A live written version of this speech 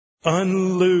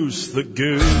Unloose the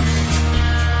goose.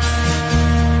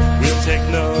 We'll take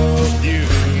no views.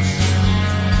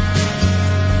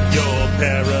 Your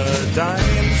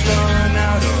paradigm's run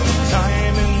out of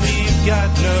time and we've got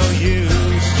no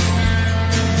use.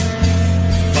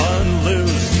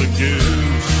 Unloose the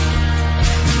goose.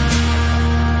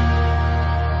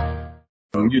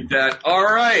 Mute that. All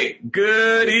right.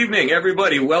 Good evening,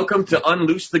 everybody. Welcome to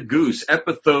Unloose the Goose,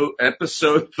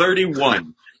 episode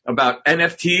 31. About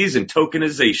NFTs and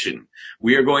tokenization.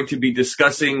 We are going to be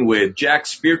discussing with Jack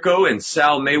Spirko and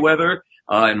Sal Mayweather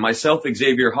and myself,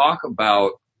 Xavier Hawk,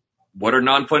 about what are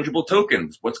non-fungible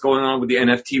tokens, what's going on with the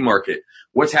NFT market,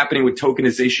 what's happening with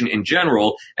tokenization in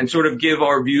general, and sort of give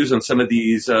our views on some of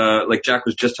these, like Jack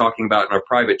was just talking about in our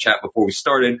private chat before we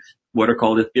started, what are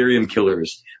called Ethereum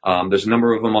killers. There's a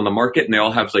number of them on the market, and they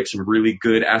all have like some really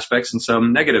good aspects and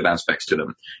some negative aspects to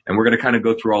them. And we're going to kind of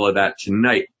go through all of that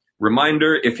tonight.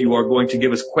 Reminder, if you are going to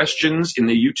give us questions in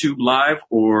the YouTube live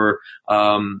or,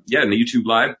 in the YouTube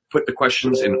live, put the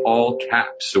questions in all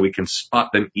caps so we can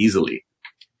spot them easily.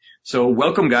 So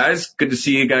welcome, guys. Good to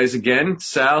see you guys again.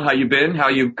 Sal, how you been? How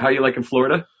you like in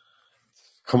Florida?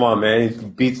 Come on, man.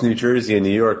 It beats New Jersey and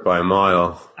New York by a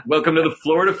mile. Welcome to the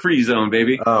Florida free zone,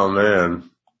 baby. Oh, man.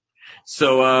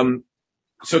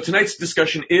 So tonight's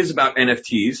discussion is about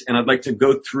NFTs, and I'd like to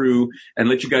go through and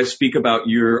let you guys speak about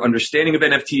your understanding of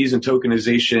NFTs and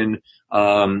tokenization.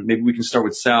 Maybe we can start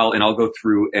with Sal, and I'll go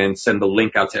through and send the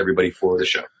link out to everybody for the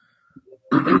show.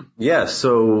 Yeah,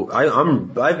 so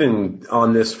I've been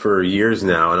on this for years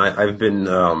now, and I've been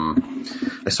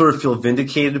I sort of feel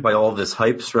vindicated by all this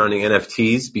hype surrounding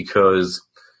NFTs because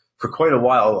for quite a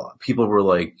while people were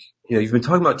like, you've been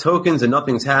talking about tokens and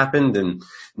nothing's happened, and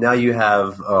now you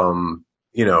have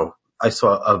I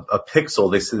saw a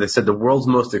pixel. They said the world's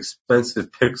most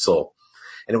expensive pixel,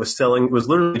 and it was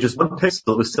literally just one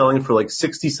pixel. It was selling for like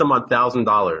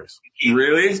 $60,000.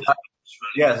 Really?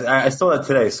 Yeah, I saw that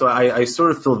today. So I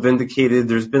sort of feel vindicated.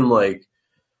 There's been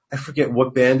I forget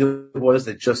what band it was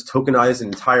that just tokenized an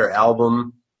entire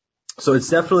album. So it's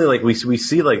definitely we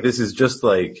see this is just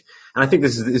and I think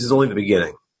this is only the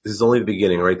beginning. This is only the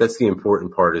beginning, right? That's the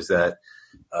important part, is that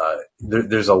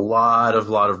there's a lot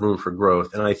of room for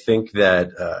growth, and I think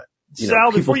that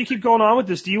Sal, before you keep going on with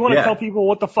this, do you want to tell people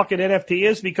what the fucking NFT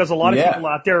is? Because a lot of people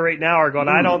out there right now are going,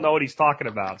 I don't know what he's talking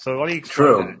about. So why don't you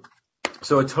explain that?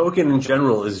 So a token in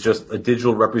general is just a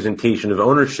digital representation of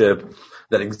ownership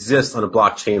that exists on a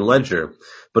blockchain ledger,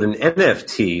 but an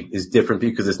NFT is different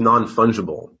because it's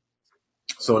non-fungible.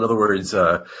 So in other words,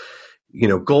 gold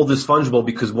is fungible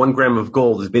because 1 gram of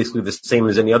gold is basically the same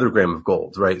as any other gram of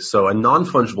gold, right? So a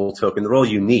non-fungible token, they're all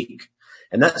unique.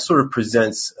 And that sort of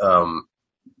presents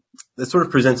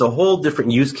a whole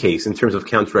different use case in terms of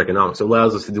counter economics. It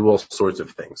allows us to do all sorts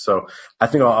of things. So I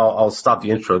think I'll stop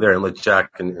the intro there and let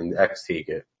Jack and X take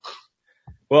it.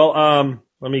 Well,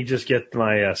 let me just get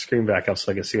my screen back up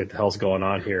so I can see what the hell's going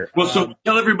on here. Well, so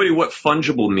tell everybody what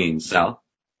fungible means, Sal.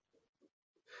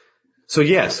 So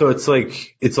it's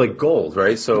like gold,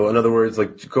 right? So in other words,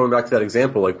 going back to that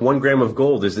example, 1 gram of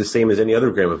gold is the same as any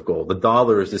other gram of gold. The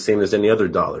dollar is the same as any other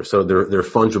dollar. So they're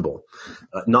fungible.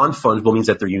 Non-fungible means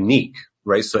that they're unique,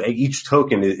 right? So each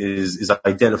token is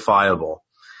identifiable.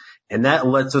 And that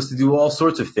lets us to do all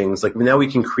sorts of things. Now we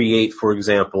can create, for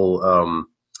example,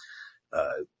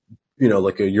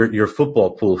 your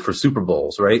football pool for Super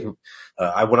Bowls, right?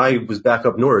 When I was back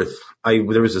up north,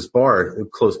 there was this bar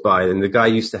close by, and the guy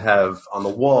used to have on the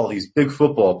wall these big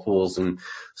football pools, and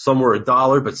some were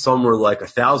 $1, but some were like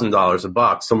 $1,000 a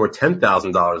box, some were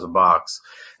 $10,000 a box.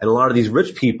 And a lot of these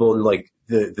rich people, and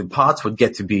the pots would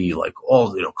get to be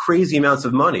all, crazy amounts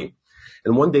of money.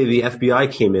 And one day the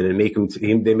FBI came in and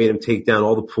they made him take down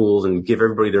all the pools and give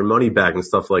everybody their money back and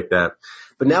stuff like that.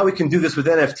 But now we can do this with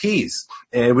NFTs,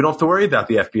 and we don't have to worry about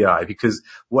the FBI, because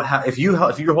if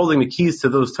you're holding the keys to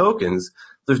those tokens,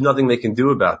 there's nothing they can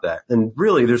do about that. And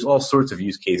really, there's all sorts of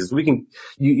use cases. We can,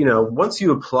 once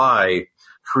you apply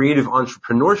creative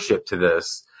entrepreneurship to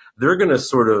this, they're going to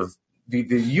sort of the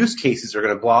use cases are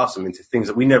going to blossom into things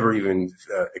that we never even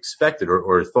expected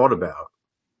or thought about.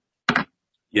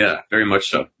 Yeah, very much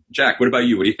so. Jack, what about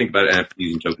you? What do you think about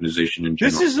NFTs and tokenization in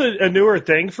general? This is a newer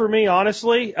thing for me,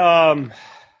 honestly. I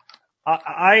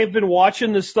have been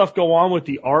watching this stuff go on with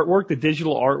the artwork, the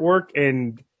digital artwork,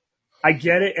 and I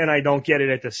get it and I don't get it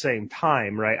at the same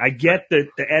time, right? I get the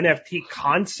NFT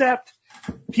concept.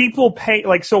 People pay,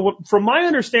 so from my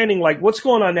understanding, what's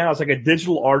going on now is a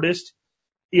digital artist,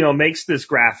 makes this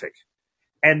graphic.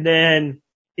 And then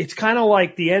it's kind of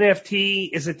like the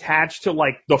NFT is attached to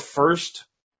the first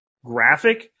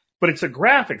graphic, but it's a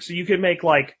graphic. So you can make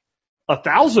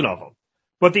 1,000 of them.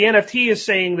 But the NFT is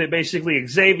saying that basically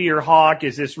Xavier Hawk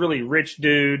is this really rich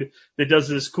dude that does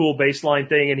this cool baseline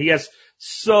thing, and he has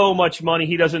so much money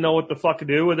he doesn't know what the fuck to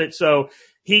do with it. So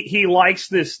he likes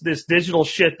this digital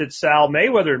shit that Sal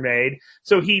Mayweather made.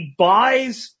 So he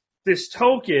buys this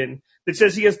token that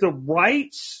says he has the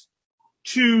rights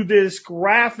to this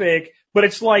graphic, but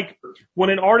it's like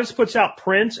when an artist puts out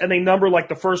prints and they number like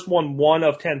the first one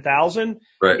of 10,000,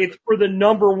 Right. it's for the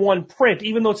number one print,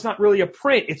 even though it's not really a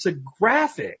print, it's a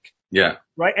graphic. Yeah.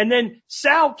 Right? And then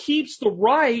Sal keeps the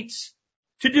rights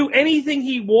to do anything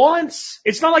he wants.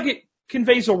 It's not like it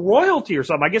conveys a royalty or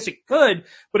something. I guess it could,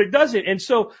 but it doesn't. And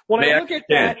so when I look at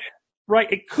that,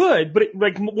 right, it could, but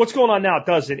like what's going on now, it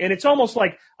doesn't. And it's almost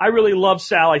like I really love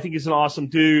Sal. I think he's an awesome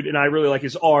dude and I really like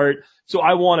his art. So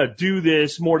I want to do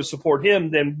this more to support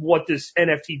him than what this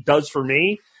NFT does for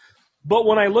me. But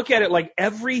when I look at it, like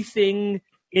everything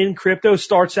in crypto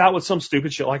starts out with some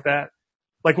stupid shit like that.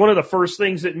 Like one of the first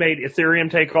things that made Ethereum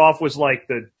take off was like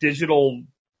the digital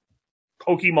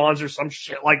Pokemons or some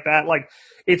shit like that. Like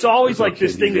it's always like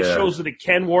this thing that shows that it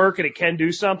can work and it can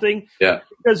do something. Yeah.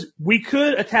 Because we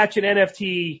could attach an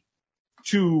NFT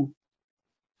to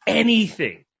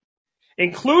anything,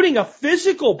 including a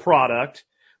physical product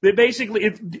that basically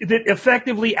that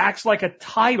effectively acts like a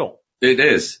title. It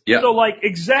is. Yeah. So like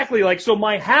exactly like so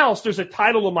my house, there's a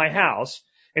title of my house,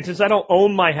 and since I don't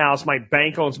own my house, my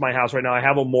bank owns my house right now. I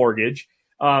have a mortgage.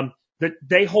 That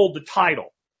they hold the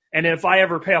title. And if I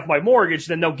ever pay off my mortgage,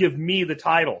 then they'll give me the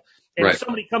title. And Right. if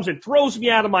somebody comes and throws me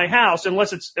out of my house,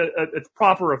 unless it's a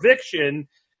proper eviction,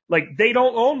 like they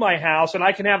don't own my house and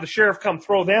I can have the sheriff come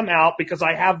throw them out because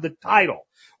I have the title.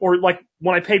 Or like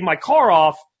when I paid my car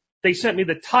off, they sent me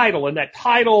the title and that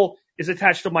title is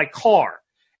attached to my car.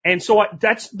 And so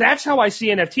that's how I see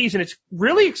NFTs. And it's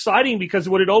really exciting because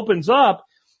what it opens up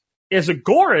as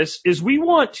Agorist is we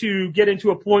want to get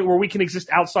into a point where we can exist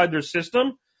outside their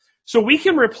system. So we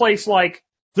can replace like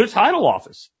the title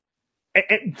office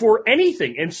for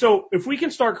anything. And so if we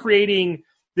can start creating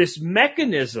this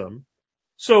mechanism,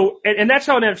 so, and that's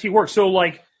how an NFT works. So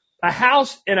like a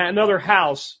house and another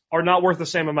house are not worth the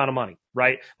same amount of money,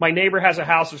 right? My neighbor has a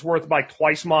house that's worth like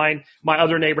twice mine. My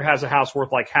other neighbor has a house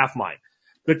worth like half mine.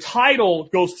 The title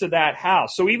goes to that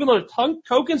house. So even though the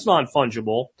token's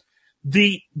non-fungible,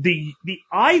 the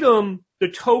item the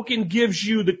token gives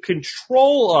you the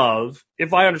control of,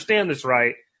 if I understand this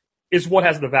right, is what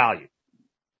has the value.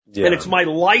 Yeah. And it's my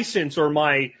license or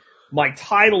my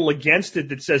title against it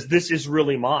that says this is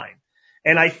really mine.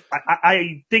 And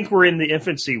I think we're in the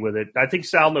infancy with it. I think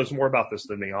Sal knows more about this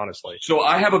than me, honestly. So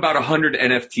I have about 100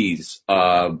 NFTs.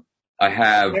 I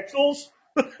have pixels.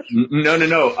 No.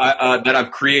 That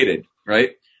I've created, right?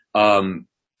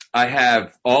 I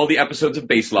have all the episodes of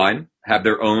Baseline have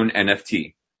their own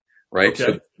NFT, right?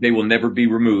 Okay. So they will never be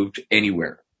removed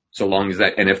anywhere so long as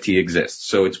that NFT exists.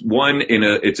 So it's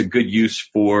it's a good use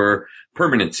for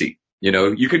permanency. You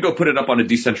know, you could go put it up on a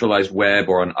decentralized web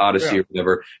or on Odyssey or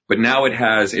whatever, but now it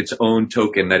has its own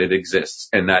token that it exists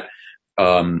and that,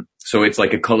 so it's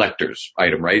like a collector's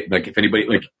item, right? Like if anybody,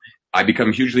 like I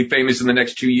become hugely famous in the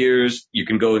next 2 years, you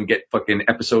can go and get fucking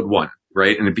Episode-1,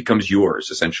 right? And it becomes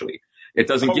yours essentially. It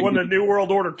doesn't But when the New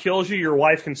World Order kills you, your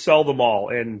wife can sell them all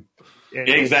and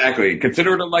exactly.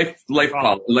 Consider it a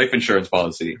life insurance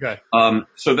policy. Okay.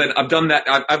 So then I've done that.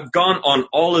 I've gone on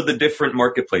all of the different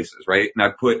marketplaces, right? And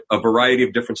I've put a variety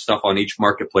of different stuff on each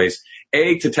marketplace.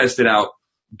 A, to test it out.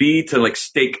 B, to like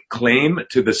stake claim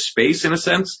to the space in a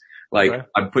sense. Like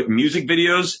I've put music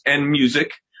videos and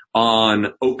music on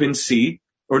OpenSea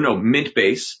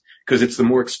Mintbase. Because it's the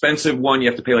more expensive one. You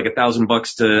have to pay like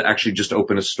 $1,000 to actually just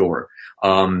open a store.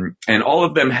 And all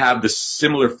of them have the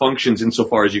similar functions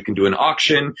insofar as you can do an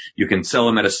auction, you can sell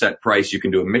them at a set price, you can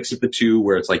do a mix of the two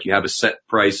where it's like you have a set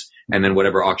price and then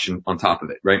whatever auction on top of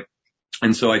it, right?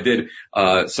 And so I did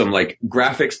some like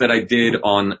graphics that I did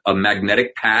on a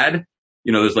magnetic pad.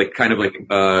 You know, there's like kind of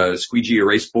like squeegee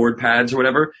erase board pads or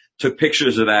whatever. Took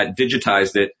pictures of that,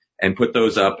 digitized it, and put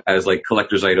those up as like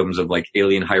collector's items of like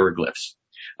alien hieroglyphs.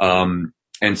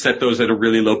 And set those at a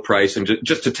really low price and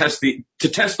just to test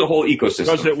the whole ecosystem.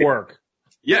 Does it work?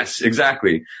 Yes,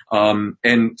 exactly.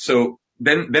 And so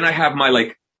then I have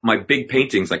my big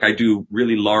paintings. Like I do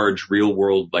really large real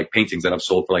world like paintings that I've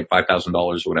sold for like $5,000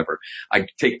 or whatever. I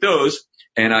take those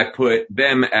and I put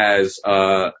them as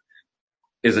a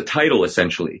title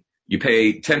essentially. You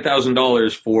pay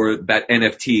 $10,000 for that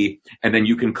NFT and then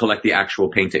you can collect the actual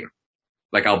painting.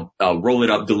 Like I'll roll it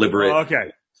up, deliver it. Oh,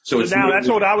 okay. So it's now that's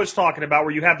what I was talking about,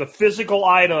 where you have the physical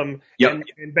item and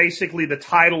basically the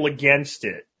title against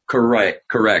it.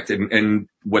 Correct. And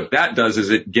what that does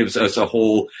is it gives us a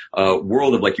whole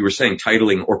world of, like you were saying,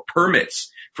 titling or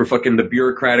permits. for fucking the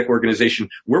bureaucratic organization.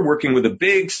 We're working with a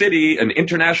big city, an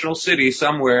international city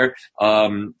somewhere,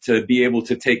 to be able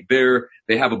to take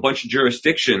they have a bunch of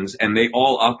jurisdictions and they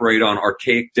all operate on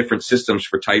archaic different systems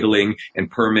for titling and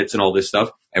permits and all this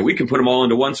stuff. And we can put them all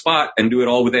into one spot and do it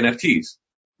all with NFTs.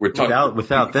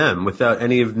 Without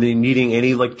any of the needing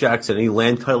any, like Jack said, any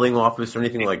land titling office or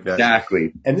anything like that.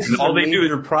 Exactly. And this is all a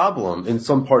major problem in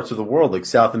some parts of the world, like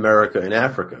South America and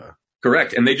Africa.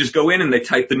 Correct. And they just go in and they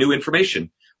type the new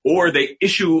information. Or they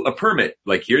issue a permit.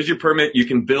 Like, here's your permit. You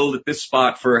can build at this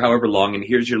spot for however long. And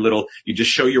here's your you just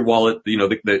show your wallet. You know,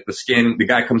 the scan, the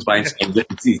guy comes by and scans it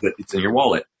and sees that it's in your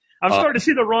wallet. I'm starting to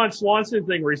see the Ron Swanson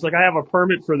thing where he's like, I have a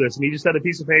permit for this. And he just had a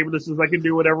piece of paper that says I can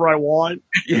do whatever I want.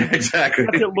 Yeah, exactly.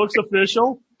 It looks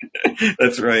official.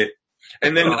 That's right.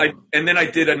 And then I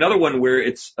did another one where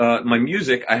it's, my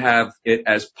music, I have it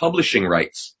as publishing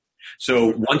rights.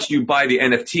 So once you buy the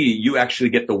NFT, you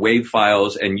actually get the WAV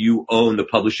files and you own the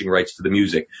publishing rights to the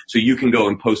music. So you can go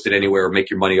and post it anywhere or make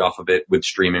your money off of it with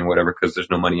streaming or whatever, because there's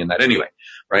no money in that anyway,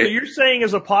 right? So you're saying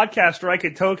as a podcaster, I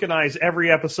could tokenize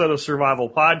every episode of Survival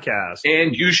Podcast.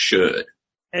 And you should.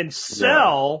 And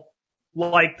sell,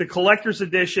 like the collector's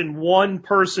edition, one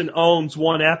person owns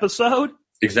one episode?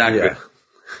 Exactly. Yeah.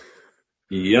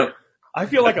 Yep. I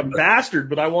feel like a bastard,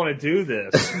 but I want to do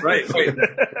this. Right.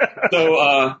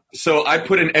 So I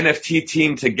put an NFT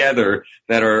team together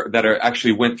that are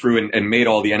actually went through and made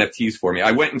all the NFTs for me.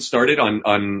 I went and started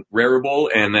on Rarible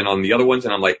and then on the other ones,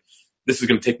 and I'm like, this is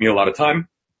going to take me a lot of time.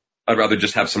 I'd rather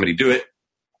just have somebody do it.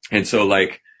 And so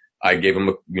like, I gave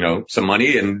them, some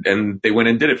money and they went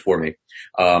and did it for me.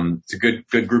 It's a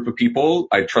good group of people.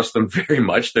 I trust them very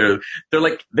much. They're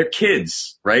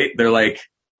kids, right? They're like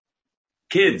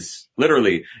kids,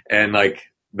 literally, and like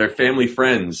they're family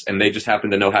friends, and they just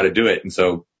happen to know how to do it. And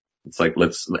so it's like,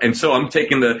 and so I'm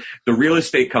taking the real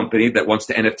estate company that wants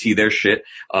to NFT their shit,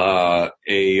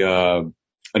 an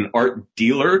art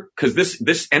dealer, because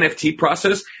this NFT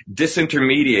process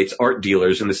disintermediates art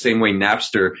dealers in the same way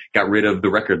Napster got rid of the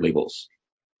record labels,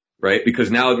 right? Because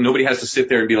now nobody has to sit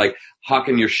there and be like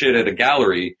hawking your shit at a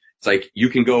gallery. It's like you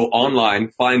can go online,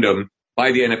 find them,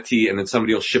 buy the NFT, and then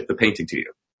somebody will ship the painting to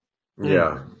you.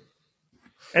 Yeah.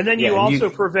 And then you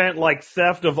also prevent like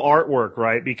theft of artwork,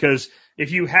 right? Because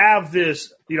if you have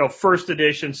this, first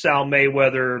edition Sal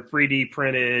Mayweather 3D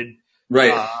printed,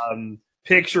 right,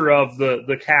 picture of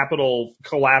the Capitol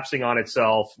collapsing on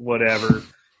itself, whatever,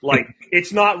 like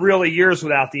it's not really yours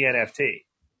without the NFT.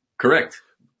 Correct.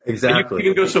 Exactly.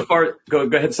 You can go so far. Go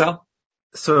ahead, Sal.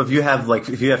 So if you have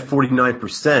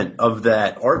 49% of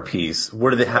that art piece,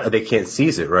 they can't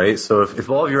seize it, right? So if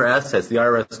all of your assets, the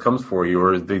IRS comes for you,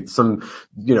 or some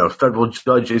federal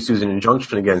judge issues an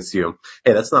injunction against you,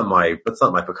 hey, that's not my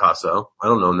Picasso. I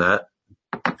don't own that.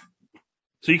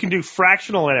 So you can do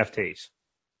fractional NFTs.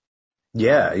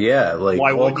 Yeah. Like,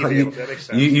 why wouldn't you? That makes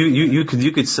sense.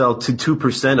 You could sell to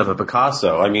 2% of a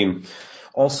Picasso. I mean,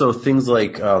 also things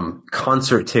like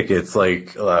concert tickets,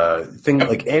 like things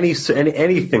like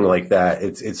anything like that.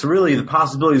 It's really, the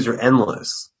possibilities are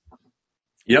endless.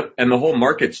 Yep, and the whole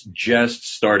market's just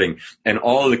starting, and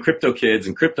all of the crypto kids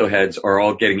and crypto heads are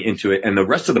all getting into it, and the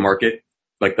rest of the market,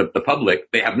 like the public,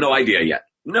 they have no idea yet.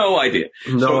 No idea.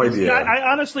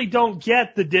 I honestly don't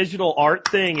get the digital art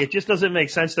thing. It just doesn't make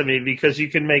sense to me because you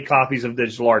can make copies of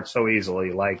digital art so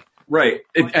easily. Like, right.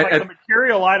 Like a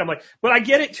material item. But I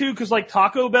get it too, because like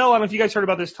Taco Bell, I don't know if you guys heard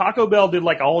about this. Taco Bell did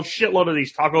like a whole shitload of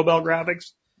these Taco Bell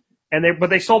graphics, but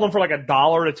they sold them for like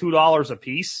 $1 to $2 a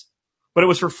piece. But it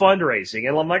was for fundraising,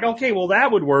 and I'm like, okay, well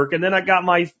that would work. And then I got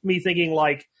me thinking,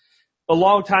 like, a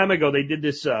long time ago they did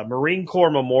this Marine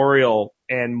Corps memorial,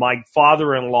 and my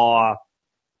father-in-law,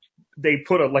 they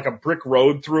put a brick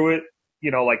road through it,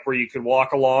 like where you could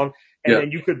walk along, and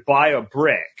then you could buy a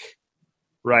brick.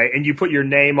 Right. And you put your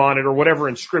name on it or whatever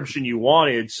inscription you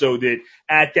wanted, so that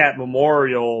at that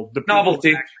memorial, the people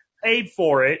actually paid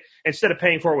for it. Instead of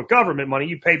paying for it with government money,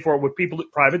 you paid for it with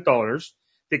private donors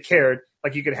that cared.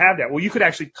 Like, you could have that. Well, you could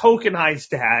actually tokenize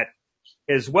that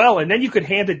as well. And then you could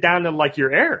hand it down to like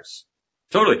your heirs.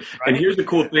 Totally. Right? And here's the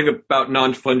cool thing about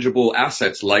non-fungible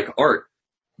assets like art.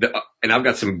 And I've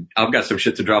got some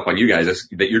shit to drop on you guys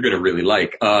that you're going to really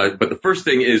like. But the first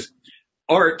thing is,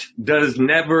 art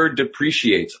never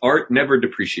depreciates. Art never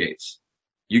depreciates.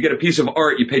 You get a piece of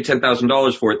art, you pay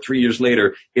 $10,000 for it, 3 years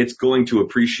later, it's going to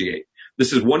appreciate.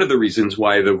 This is one of the reasons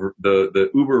why the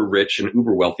uber rich and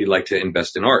uber wealthy like to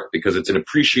invest in art, because it's an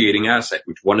appreciating asset,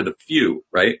 which one of the few,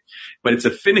 right? But it's a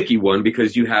finicky one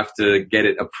because you have to get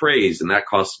it appraised, and that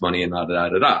costs money and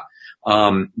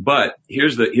but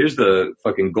here's the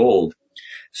fucking gold.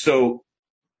 So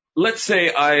let's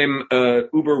say I'm a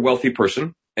uber wealthy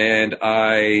person, and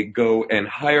I go and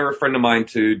hire a friend of mine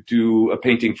to do a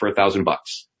painting for $1,000.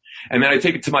 And then I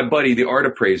take it to my buddy, the art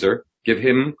appraiser, give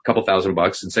him a couple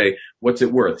 $1,000 and say, what's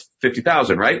it worth?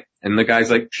 50,000, right? And the guy's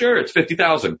like, sure, it's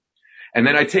 50,000. And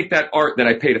then I take that art that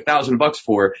I paid $1,000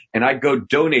 for and I go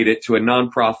donate it to a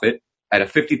nonprofit at a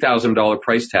 $50,000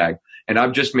 price tag. And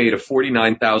I've just made a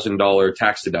 $49,000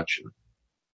 tax deduction.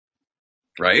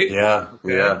 Right? Yeah.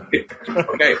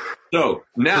 Okay. So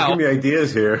now. Give me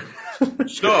ideas here.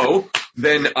 So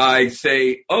then I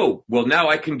say, oh, well, now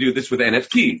I can do this with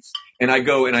NFTs. And I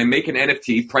go and I make an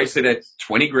NFT, price it at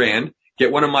 20 grand,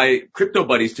 get one of my crypto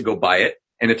buddies to go buy it.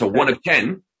 And it's a 1 of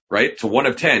 10, right? It's a 1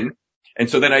 of 10. And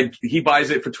so then he buys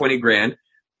it for 20 grand.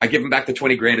 I give him back the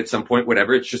 20 grand at some point,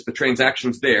 whatever. It's just the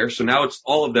transaction's there. So now it's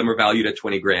all of them are valued at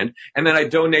 20 grand. And then I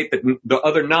donate the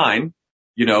other 9,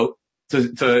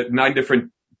 to 9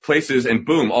 different places, and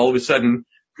boom, all of a sudden.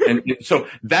 And so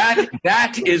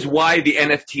that is why the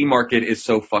NFT market is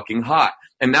so fucking hot.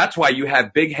 And that's why you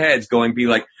have big heads be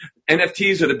like,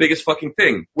 NFTs are the biggest fucking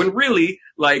thing. When really,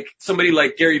 like, somebody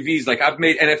like Gary Vee's like, I've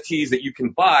made NFTs that you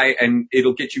can buy and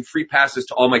it'll get you free passes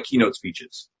to all my keynote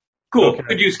speeches. Cool. Okay.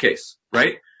 Good use case,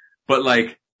 right? But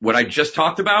like what I just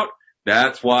talked about,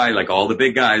 that's why like all the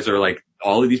big guys are like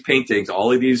all of these paintings,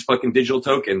 all of these fucking digital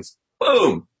tokens,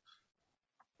 boom.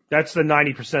 That's the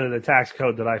 90% of the tax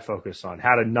code that I focus on,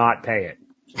 how to not pay it.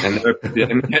 And there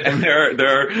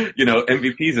are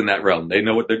MVPs in that realm. They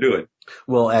know what they're doing.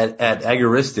 Well, at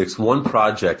Agoristics, one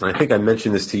project, and I think I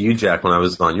mentioned this to you, Jack, when I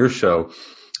was on your show,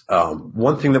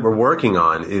 one thing that we're working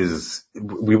on is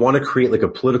we want to create like a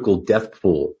political death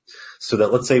pool. So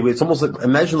that, let's say, it's almost like,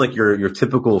 imagine like your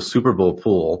typical Super Bowl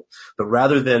pool, but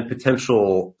rather than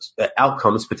potential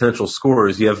outcomes, potential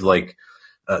scores, you have like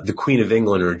the Queen of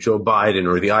England or Joe Biden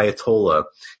or the Ayatollah,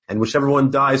 and whichever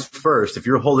one dies first, if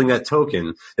you're holding that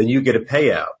token, then you get a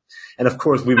payout. And of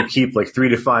course, we would keep like 3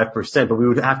 to 5%, but we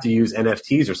would have to use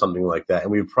NFTs or something like that.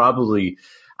 And we would probably,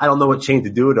 I don't know what chain to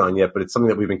do it on yet, but it's something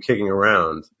that we've been kicking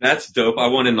around. That's dope. I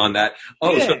want in on that.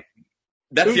 Oh, yeah. So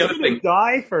that's the other thing.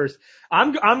 Die first.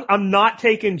 I'm not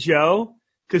taking Joe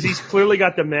because he's clearly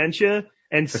got dementia.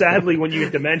 And sadly, when you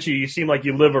get dementia, you seem like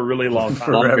you live a really long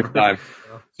time.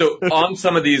 So on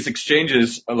some of these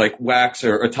exchanges, like Wax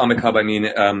or Atomic Hub,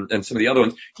 and some of the other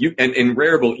ones, and in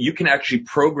Rarible, you can actually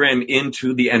program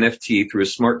into the NFT through a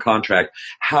smart contract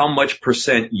how much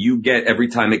 % you get every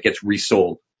time it gets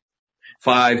resold.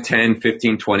 5, 10,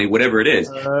 15, 20, whatever it is.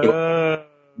 So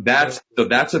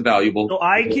that's a valuable. So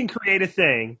I can create a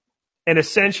thing and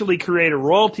essentially create a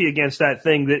royalty against that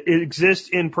thing that exists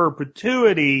in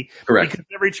perpetuity. Correct. Because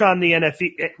every time the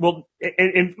NFT,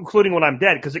 including when I'm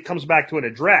dead, because it comes back to an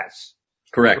address.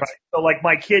 Correct. Right? So like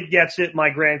my kid gets it,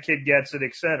 my grandkid gets it,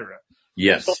 etc.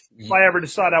 Yes. So if I ever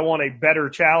decide I want a better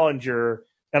Challenger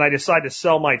and I decide to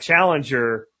sell my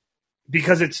Challenger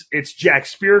because it's Jack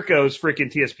Spirko's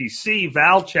freaking TSPC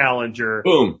Val Challenger,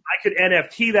 boom, I could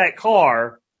NFT that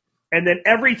car, and then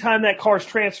every time that car's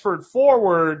transferred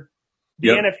forward, the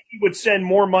NFT would send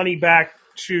more money back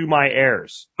to my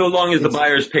heirs. So long as the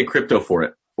buyers pay crypto for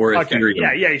it or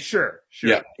Ethereum. Yeah, sure.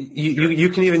 Yeah. You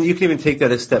can even take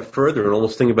that a step further and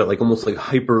almost think about almost like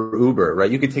hyper Uber, right?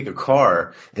 You could take a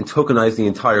car and tokenize the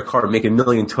entire car, make 1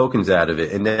 million tokens out of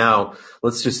it. And now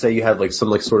let's just say you have like some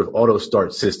sort of auto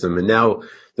start system, and now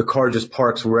the car just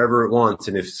parks wherever it wants.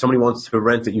 And if somebody wants to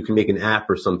rent it, you can make an app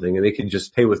or something and they can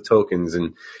just pay with tokens,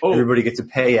 and everybody gets a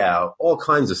payout, all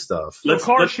kinds of stuff. Let's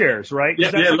shares, right?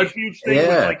 Yeah, that's a huge thing.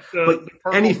 Yeah. With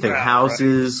but anything,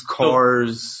 houses, right?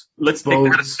 Cars. Let's boats.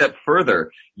 take that a step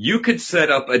further. You could set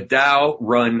up a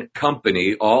DAO-run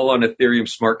company all on Ethereum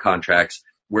smart contracts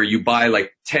where you buy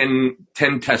like 10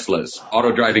 Teslas,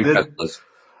 auto-driving Teslas.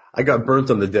 I got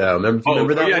burnt on the DAO.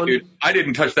 Remember that one? Dude. I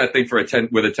didn't touch that thing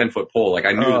with a 10-foot pole. Like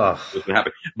I knew that was going to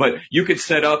happen. But you could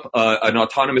set up an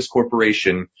autonomous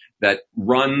corporation that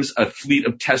runs a fleet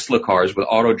of Tesla cars with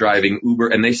auto-driving Uber,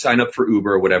 and they sign up for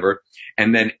Uber or whatever,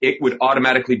 and then it would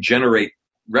automatically generate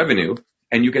revenue.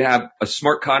 And you could have a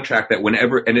smart contract that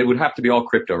whenever, and it would have to be all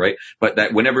crypto, right? But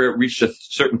that whenever it reached a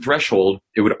certain threshold,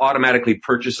 it would automatically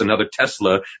purchase another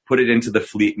Tesla, put it into the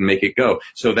fleet and make it go.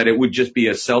 So that it would just be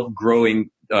a self-growing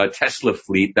Tesla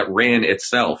fleet that ran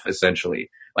itself, essentially.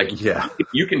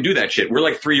 You can do that shit. We're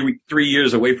like three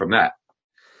years away from that.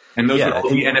 And those are all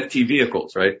the NFT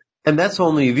vehicles, right? And that's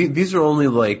these are only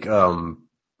like,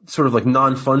 sort of like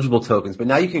non-fungible tokens, but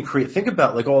now you can think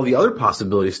about like all the other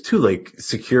possibilities too, like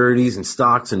securities and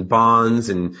stocks and bonds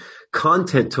and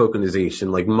content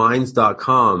tokenization, like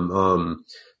Minds.com,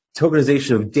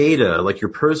 tokenization of data, like your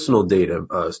personal data,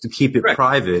 to keep it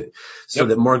private so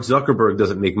that Mark Zuckerberg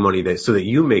doesn't make money, so that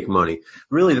you make money.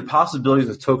 Really, the possibilities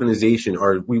of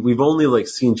tokenization we've only like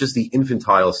seen just the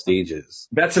infantile stages.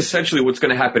 That's essentially what's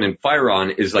going to happen in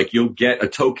Firon is like you'll get a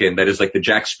token that is like the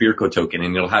Jack Spirko token,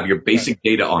 and it'll have your basic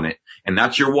data on it, and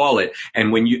that's your wallet.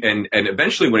 And when and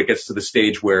eventually when it gets to the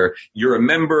stage where you're a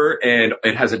member and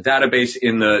it has a database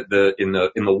in the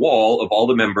wall of all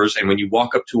the members, and when you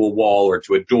walk up to a wall or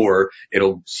to a door,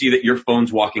 it'll see that your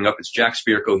phone's walking up. It's Jack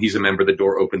Spirko. He's a member. The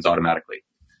door opens automatically.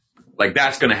 Like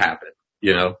that's going to happen,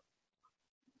 you know?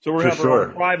 So we're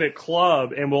having a private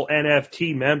club and we'll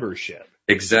NFT membership.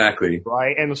 Exactly.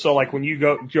 Right. And so like when you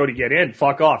go to get in,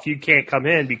 fuck off. You can't come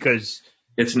in because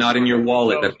it's not in your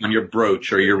wallet. That's on your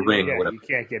brooch or your ring or whatever. You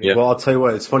can't get in. Well, I'll tell you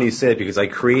what, it's funny you say it because I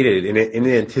created, in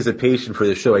anticipation for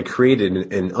the show, I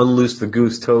created an Unloose the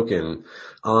Goose token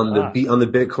on the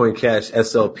Bitcoin Cash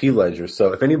SLP ledger.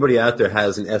 So if anybody out there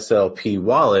has an SLP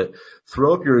wallet,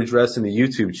 throw up your address in the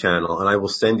YouTube channel and I will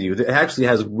send you. It actually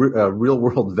has real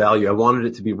world value. I wanted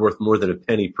it to be worth more than a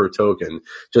penny per token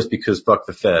just because fuck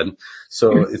the Fed.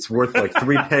 So it's worth like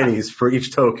 3 pennies for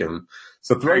each token.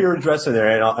 So throw your address in there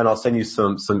and I'll send you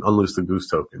some Unloose the Goose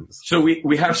tokens. So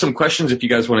we have some questions if you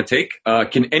guys want to take.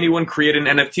 Can anyone create an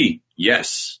NFT?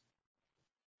 Yes.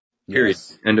 Period.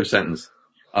 Yes. End of sentence.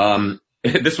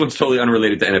 This one's totally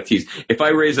unrelated to NFTs. If I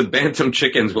raise a bantam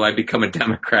chickens, will I become a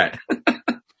Democrat?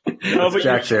 No, but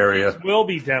Jack's area will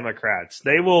be Democrats.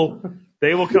 They will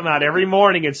come out every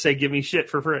morning and say, "Give me shit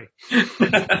for free."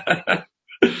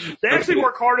 They actually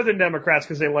work harder than Democrats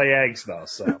because they lay eggs, though.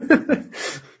 So.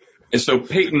 And so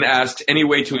Peyton asked, any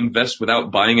way to invest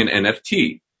without buying an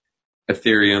NFT?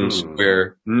 Ethereum,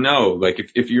 Square, no. Like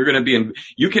if you're going to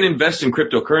you can invest in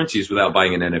cryptocurrencies without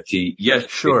buying an NFT. Yes,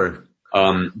 sure.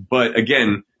 But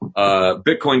again,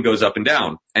 Bitcoin goes up and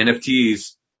down.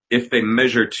 NFTs, if they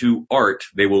measure to art,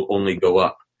 they will only go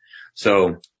up.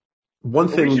 So one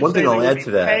thing I'll add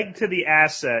to that. Pegged to the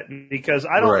asset because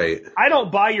I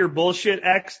don't buy your bullshit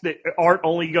X that art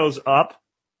only goes up.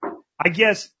 I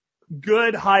guess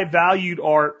good high valued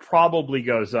art probably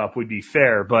goes up would be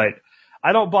fair, but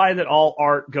I don't buy that all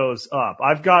art goes up.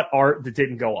 I've got art that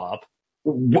didn't go up.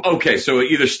 Okay, so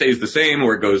it either stays the same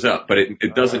or it goes up, but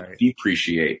it doesn't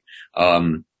depreciate.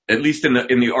 At least in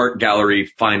the art gallery,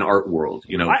 fine art world,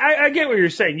 you know. I get what you're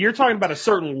saying. You're talking about a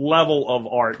certain level of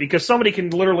art because somebody can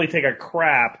literally take a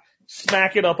crap,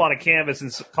 smack it up on a canvas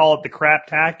and call it the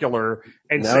craptacular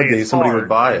and say nowadays somebody would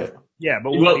buy it. Yeah,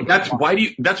 but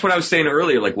that's what I was saying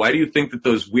earlier. Like, why do you think that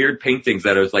those weird paintings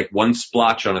that is like one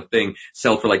splotch on a thing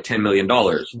sell for like $10 million?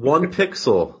 One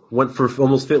pixel went for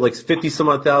almost like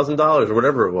 $50,000 or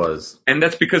whatever it was. And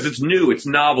that's because it's new, it's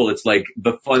novel, it's like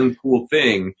the fun, cool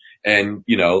thing. And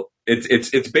you know,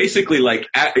 it's basically like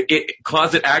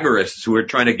closet agorists who are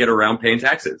trying to get around paying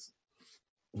taxes.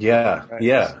 Yeah, right.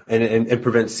 Yeah, and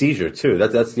prevent seizure too.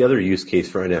 That's the other use case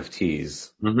for NFTs.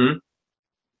 Mm-hmm.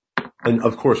 And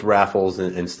of course raffles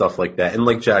and stuff like that. And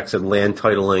like Jack said, land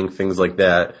titling, things like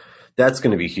that. That's going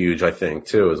to be huge, I think,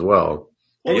 too, as well.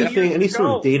 Any sort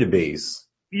of database.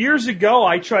 Years ago,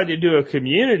 I tried to do a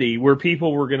community where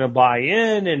people were going to buy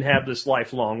in and have this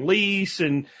lifelong lease.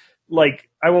 And like,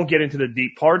 I won't get into the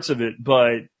deep parts of it,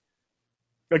 but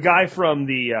a guy from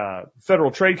the Federal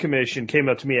Trade Commission came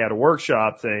up to me at a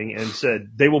workshop thing and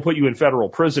said, they will put you in federal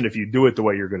prison if you do it the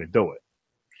way you're going to do it.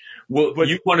 Well,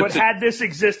 but had this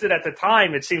existed at the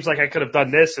time, it seems like I could have done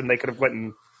this and they could have went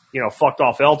and, fucked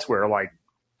off elsewhere. Like,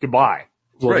 goodbye.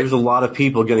 Well, There's a lot of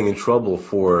people getting in trouble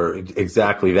for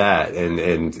exactly that.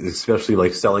 And especially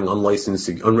like selling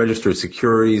unregistered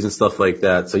securities and stuff like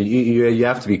that. So you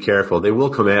have to be careful. They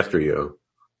will come after you.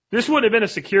 This wouldn't have been a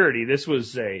security. This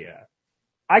was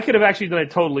I could have actually done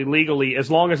it totally legally as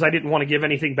long as I didn't want to give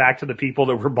anything back to the people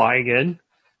that were buying in.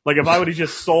 Like if I would have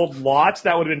just sold lots,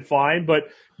 that would have been fine. But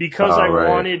because I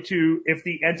wanted to, if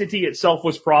the entity itself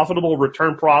was profitable,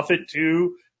 return profit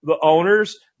to the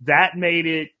owners, that made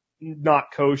it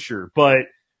not kosher. But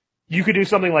you could do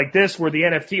something like this where the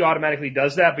NFT automatically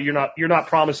does that, but you're not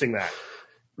promising that.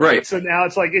 Right. So now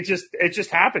it's like it just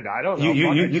happened. I don't know.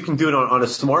 You can do it on a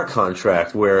smart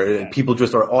contract where people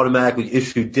just are automatically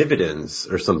issued dividends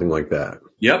or something like that.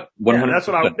 Yep. 100%. Yeah, that's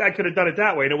what I could have done it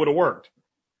that way and it would have worked.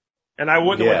 And I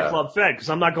wouldn't have went to Club Fed because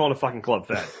I'm not going to fucking Club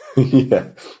Fed. Yeah.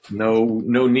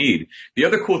 No need. The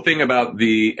other cool thing about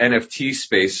the NFT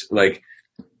space, like,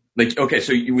 okay,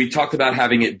 so we talked about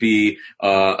having it be,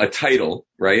 a title,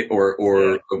 right?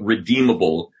 Or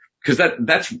redeemable. Cause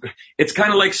it's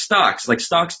kind of like stocks. Like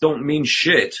stocks don't mean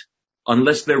shit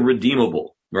unless they're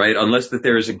redeemable, right? Unless that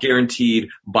there is a guaranteed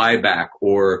buyback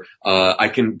or, I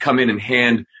can come in and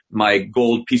hand my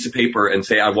gold piece of paper and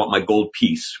say I want my gold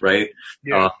piece, right?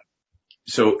 Yeah.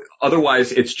 So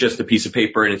otherwise it's just a piece of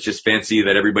paper and it's just fancy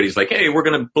that everybody's like, hey, we're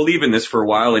going to believe in this for a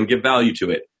while and give value to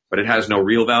it, but it has no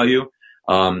real value.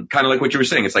 Kind of like what you were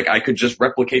saying. It's like I could just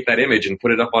replicate that image and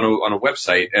put it up on a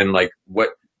website, and like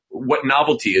what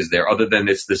novelty is there other than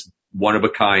it's this one of a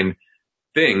kind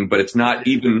thing, but it's not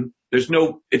even, it's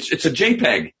a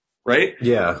JPEG, right?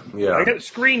 Yeah. I got a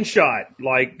screenshot.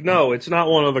 Like, no, it's not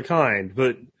one of a kind,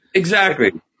 but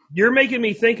Exactly. you're making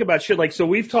me think about shit. Like, so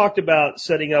we've talked about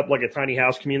setting up like a tiny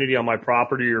house community on my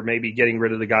property, or maybe getting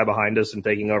rid of the guy behind us and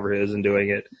taking over his and doing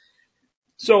it.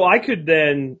 So I could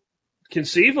then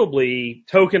conceivably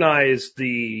tokenize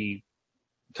the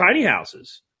tiny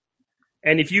houses.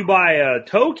 And if you buy a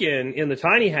token in the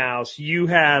tiny house, you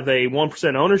have a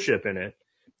 1% ownership in it.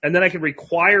 And then I can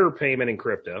require payment in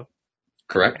crypto.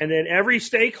 Correct. And then every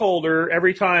stakeholder,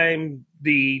 every time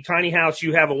the tiny house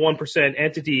you have a 1%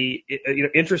 entity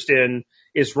interest in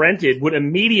is rented, would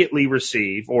immediately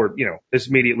receive, or, as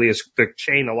immediately as the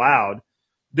chain allowed,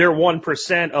 their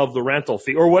 1% of the rental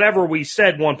fee, or whatever we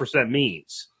said 1%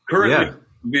 means. Currently,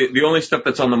 the only stuff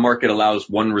that's on the market allows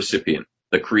one recipient,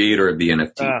 the creator of the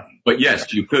NFT. But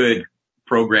yes, you could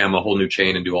program a whole new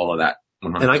chain and do all of that.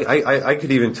 100%. And I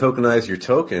could even tokenize your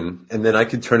token, and then I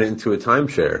could turn it into a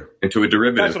timeshare. Into a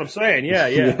derivative. That's what I'm saying.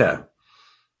 Yeah.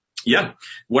 Yeah,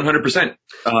 100%.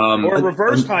 Or a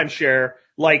reverse timeshare,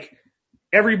 like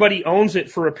everybody owns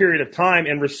it for a period of time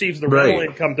and receives the rental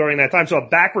income during that time. So a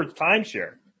backwards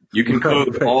timeshare. You can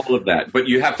code all of that, but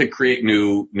you have to create a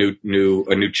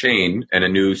new chain and a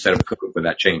new set of code for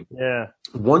that chain. Yeah.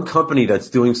 One company that's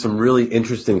doing some really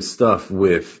interesting stuff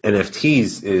with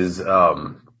NFTs is,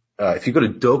 if you go to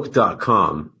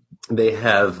doc.com, they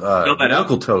have,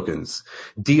 medical tokens,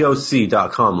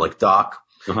 doc.com, like doc.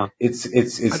 Uh-huh. It's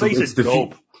the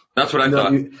dope. That's what I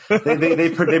thought.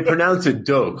 They pronounce it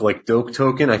doc, like doc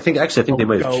token. I think they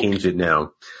might have changed it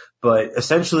now, but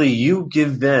essentially you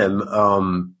give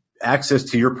them, access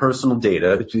to your personal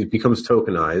data. It becomes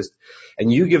tokenized,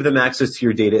 and you give them access to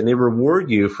your data, and they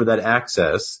reward you for that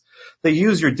access. They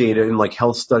use your data in like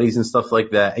health studies and stuff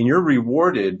like that, and you're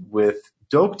rewarded with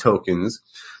dope tokens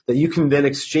that you can then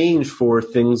exchange for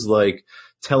things like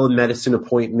telemedicine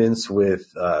appointments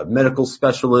with medical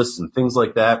specialists and things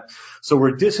like that. So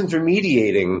we're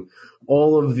disintermediating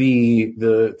all of the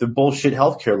bullshit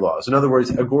healthcare laws. In other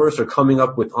words, Agoras are coming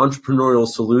up with entrepreneurial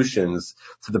solutions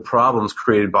to the problems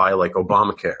created by like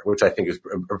Obamacare, which I think is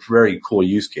a very cool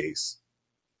use case.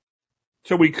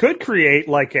 So we could create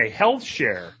like a health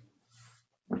share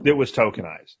that was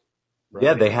tokenized. Right?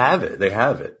 Yeah, they have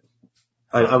it.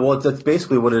 Well, that's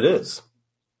basically what it is.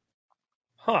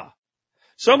 Huh.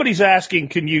 Somebody's asking,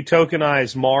 can you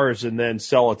tokenize Mars and then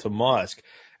sell it to Musk?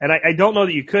 And I don't know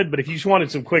that you could, but if you just wanted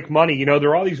some quick money,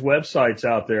 there are all these websites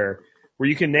out there where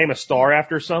you can name a star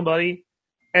after somebody.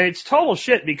 And it's total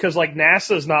shit, because like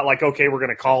NASA's not like, okay, we're going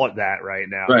to call it that right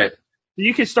now. Right.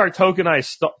 You can start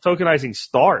tokenizing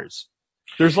stars.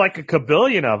 There's like a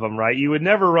kabillion of them, right? You would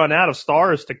never run out of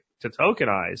stars to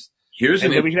tokenize. And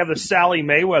then we can have the Sally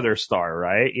Mayweather star,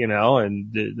 right?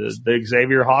 And the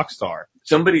Xavier Hawk star.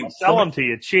 I'll sell them to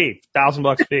you cheap,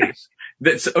 $1,000 a piece.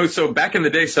 So back in the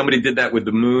day, somebody did that with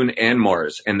the moon and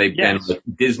Mars, and and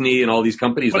Disney and all these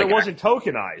companies. But it wasn't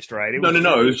tokenized, right?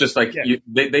 No. It was just like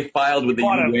they filed with the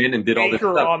UN and did all this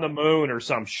stuff. On the moon or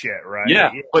some shit, right?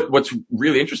 Yeah. But what's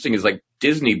really interesting is like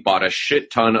Disney bought a shit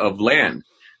ton of land.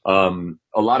 A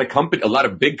lot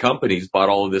of big companies bought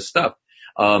all of this stuff.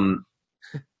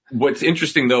 What's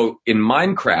interesting though, in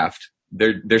Minecraft,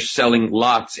 they're selling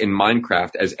lots in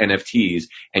Minecraft as NFTs,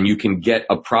 and you can get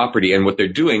a property. And what they're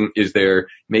doing is they're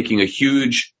making a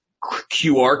huge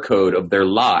QR code of their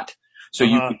lot. So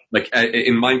you can, like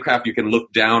in Minecraft, you can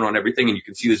look down on everything and you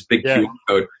can see this big QR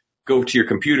code. Go to your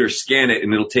computer, scan it,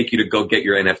 and it'll take you to go get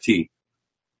your NFT.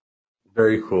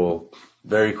 Very cool.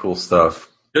 Very cool stuff.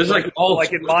 There's like in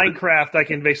Minecraft, I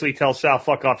can basically tell Sal,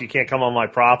 fuck off, you can't come on my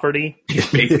property.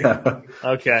 Yeah.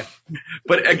 Okay.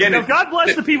 But again, God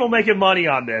bless the people making money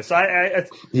on this. I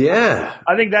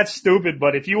think that's stupid,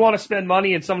 but if you want to spend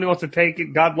money and somebody wants to take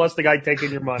it, God bless the guy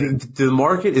taking your money. The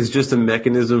market is just a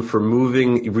mechanism for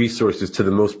moving resources to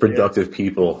the most productive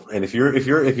people. And if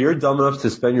you're dumb enough to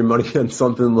spend your money on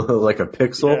something like a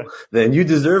pixel, then you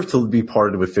deserve to be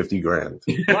parted with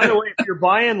 $50,000. By the way, if you're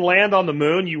buying land on the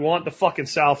moon, you want the fucking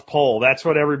South Pole. That's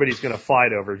what everybody's going to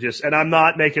fight over. And I'm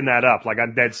not making that up. Like,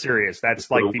 I'm dead serious. That's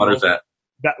like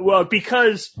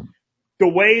because the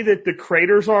way that the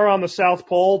craters are on the South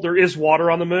Pole, there is water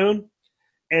on the moon.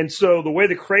 And so the way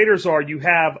the craters are, you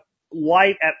have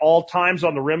light at all times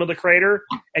on the rim of the crater,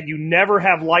 and you never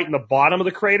have light in the bottom of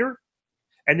the crater.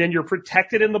 and then you're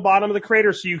protected in the bottom of the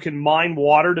crater so you can mine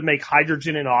water to make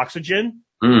hydrogen and oxygen.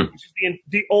 Which is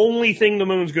the only thing the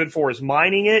moon's good for is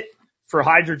mining it for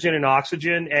hydrogen and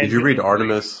oxygen. And did you read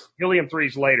Artemis?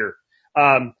 Helium-3's later.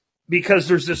 Because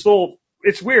there's this little,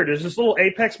 it's weird, there's this little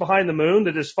apex behind the moon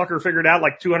that this fucker figured out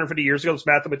like 250 years ago, this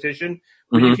mathematician,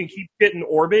 where you can keep it in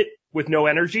orbit with no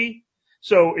energy.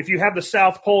 So if you have the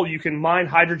South Pole, you can mine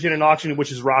hydrogen and oxygen,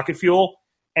 which is rocket fuel,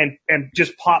 and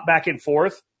just pop back and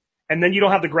forth. And then you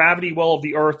don't have the gravity well of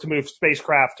the Earth to move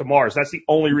spacecraft to Mars. That's the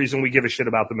only reason we give a shit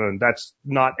about the moon. That's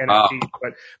not NFT.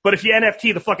 But if you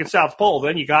NFT the fucking South Pole,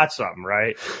 then you got something,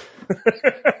 right?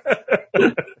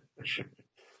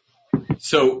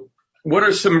 So what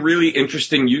are some really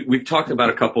interesting, we've talked about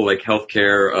a couple like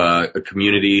healthcare, a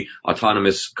community,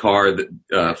 autonomous car,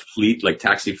 fleet, like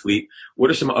taxi fleet.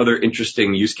 What are some other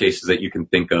interesting use cases that you can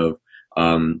think of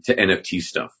to NFT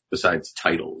stuff besides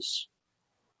titles?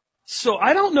 So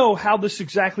I don't know how this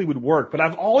exactly would work, but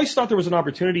I've always thought there was an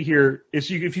opportunity here if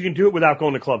you can do it without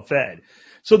going to Club Fed.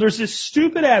 So there's this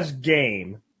stupid ass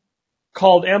game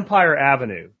called Empire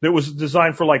Avenue that was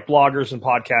designed for like bloggers and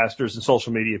podcasters and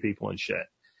social media people and shit.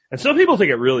 And some people take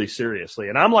it really seriously.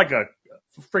 And I'm like a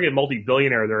friggin'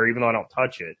 multi-billionaire there, even though I don't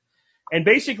touch it. And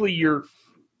basically your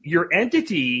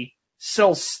entity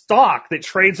sells stock that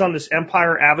trades on this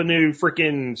Empire Avenue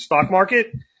frickin' stock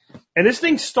market. And this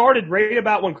thing started right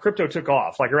about when crypto took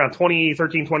off, like around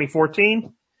 2013,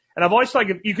 2014. And I've always thought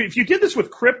if you did this with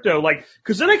crypto, like,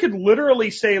 cause then I could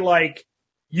literally say like,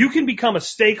 you can become a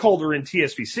stakeholder in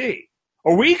TSVC,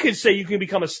 or we could say you can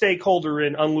become a stakeholder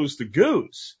in Unloose the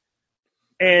Goose.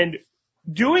 And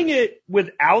doing it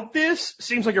without this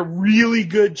seems like a really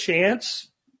good chance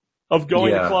of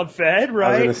going to Club Fed,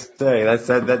 right? I was going to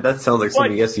say, that sounds like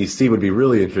something the SEC would be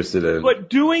really interested in. But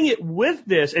doing it with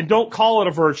this, and don't call it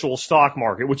a virtual stock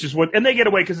market, which is what, and they get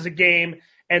away because it's a game,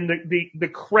 and the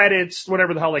credits,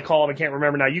 whatever the hell they call them, I can't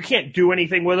remember now, you can't do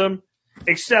anything with them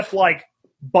except like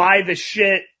buy the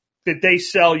shit that they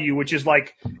sell you, which is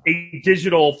like a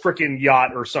digital frickin'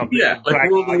 yacht or something. Yeah,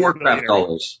 like World of Warcraft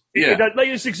dollars. Yeah.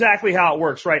 That's exactly how it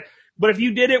works, right? But if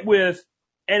you did it with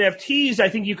NFTs, I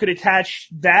think you could attach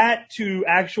that to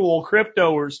actual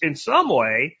crypto or in some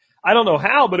way. I don't know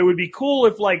how, but it would be cool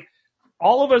if like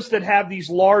all of us that have these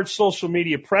large social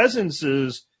media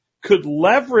presences could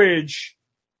leverage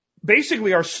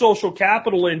basically our social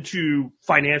capital into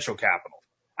financial capital.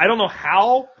 I don't know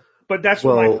how, but that's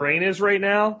what my brain is right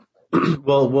now.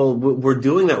 Well, we're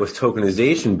doing that with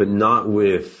tokenization, but not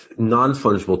with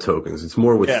non-fungible tokens. It's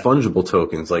more with fungible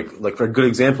tokens. Like a good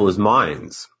example is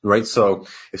Mines, right? So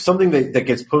if something that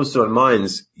gets posted on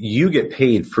Mines, you get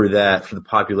paid for that, for the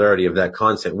popularity of that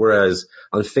content. Whereas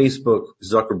on Facebook,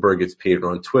 Zuckerberg gets paid,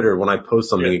 or on Twitter, when I post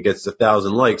something, it gets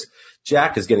 1,000 likes.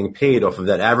 Jack is getting paid off of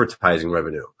that advertising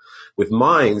revenue. With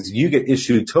Mines, you get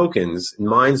issued tokens,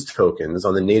 Mines tokens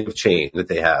on the native chain that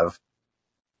they have.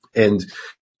 And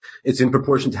it's in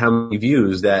proportion to how many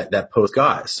views that post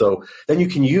got. So then you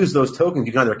can use those tokens.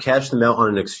 You can either cash them out on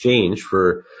an exchange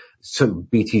for some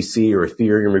BTC or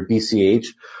Ethereum or BCH,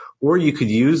 or you could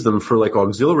use them for like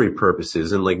auxiliary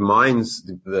purposes. And like Mines,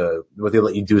 what they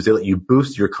let you do is they let you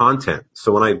boost your content.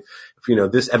 So when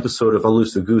this episode of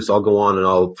Unloose the Goose, I'll go on and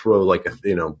I'll throw like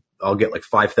I'll get like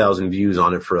 5,000 views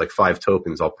on it for like 5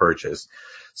 tokens I'll purchase.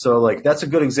 So like that's a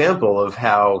good example of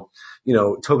how,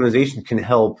 tokenization can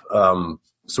help,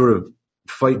 sort of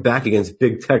fight back against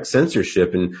big tech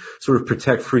censorship and sort of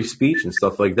protect free speech and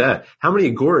stuff like that. How many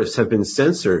agorists have been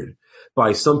censored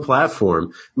by some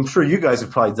platform? I'm sure you guys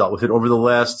have probably dealt with it over the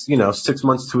last, 6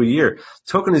 months to a year.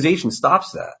 Tokenization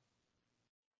stops that.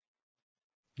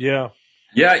 Yeah.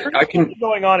 Yeah, I can.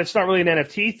 Going on, it's not really an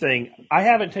NFT thing. I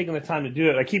haven't taken the time to do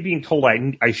it. I keep being told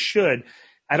I should.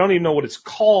 I don't even know what it's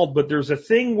called, but there's a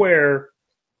thing where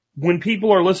when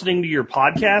people are listening to your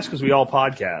podcast, because we all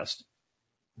podcast,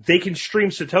 they can stream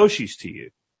Satoshis to you.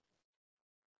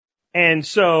 And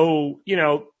so,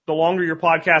 the longer your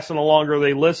podcast and the longer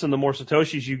they listen, the more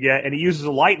Satoshis you get. And it uses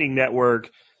a Lightning network.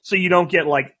 So you don't get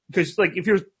because if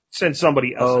you're send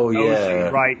somebody else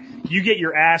Satoshi, right, you get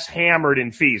your ass hammered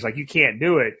in fees. Like you can't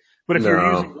do it. But if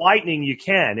you're using Lightning, you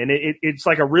can. And it's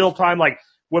like a real time, like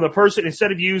when a person,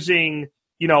 instead of using,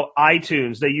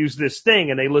 iTunes, they use this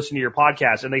thing and they listen to your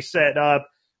podcast and they set up,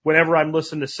 whenever I'm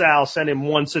listening to Sal, send him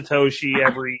 1 Satoshi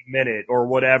every minute or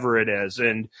whatever it is.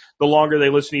 And the longer they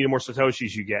listen to you, the more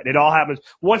Satoshis you get. And it all happens.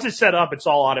 Once it's set up, it's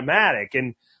all automatic.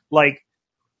 And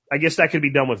I guess that could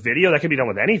be done with video. That could be done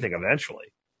with anything eventually.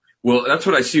 Well, that's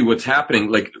what I see what's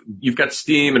happening. Like you've got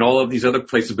Steam and all of these other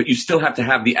places, but you still have to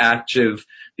have the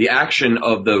action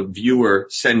of the viewer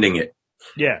sending it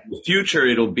Yeah. In the future,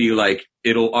 it'll be like,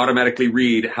 it'll automatically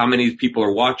read how many people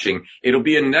are watching. It'll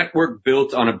be a network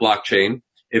built on a blockchain.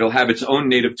 It'll have its own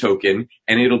native token,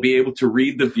 and it'll be able to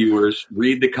read the viewers,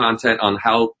 read the content on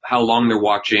how long they're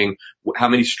watching, how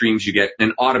many streams you get,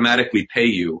 and automatically pay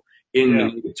you in the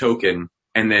native token.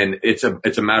 And then it's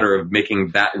a matter of making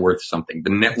that worth something.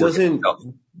 The network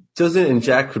doesn't, and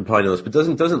Jack could probably know this, but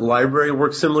doesn't library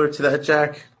work similar to that,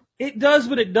 Jack? It does,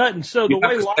 but it doesn't. So the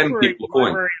way library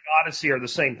and Odyssey are the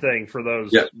same thing for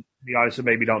those the audience that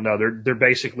maybe don't know. They're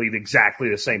basically exactly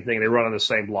the same thing. They run on the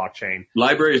same blockchain.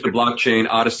 Library is the blockchain.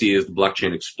 Odyssey is the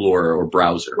blockchain explorer or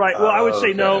browser. Right. Well, I would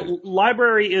say no.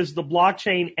 Library is the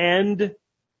blockchain and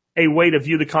a way to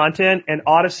view the content, and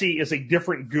Odyssey is a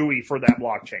different GUI for that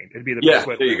blockchain. It'd be the best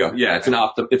way. There you go. Yeah, it's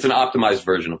an optimized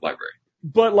version of library.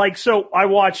 But like, so I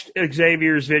watched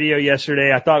Xavier's video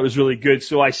yesterday. I thought it was really good.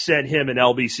 So I sent him an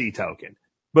LBC token,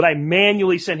 but I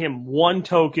manually sent him one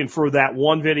token for that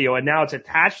one video. And now it's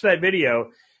attached to that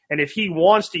video. And if he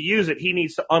wants to use it, he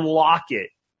needs to unlock it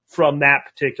from that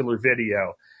particular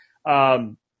video.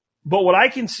 But what I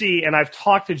can see, and I've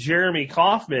talked to Jeremy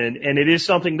Kaufman, and it is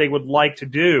something they would like to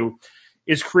do,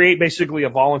 is create basically a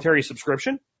voluntary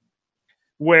subscription.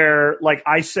 Where, like,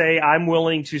 I say I'm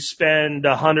willing to spend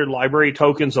 100 library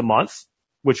tokens a month,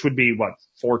 which would be,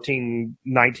 $14,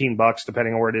 $19,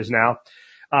 depending on where it is now,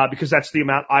 because that's the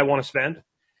amount I want to spend.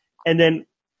 And then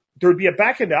there would be a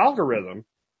back-end algorithm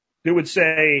that would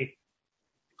say,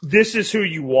 this is who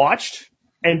you watched,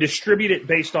 and distribute it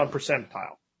based on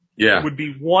percentile. Yeah. It would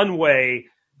be one way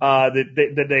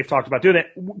that they've talked about doing it.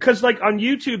 Because, like, on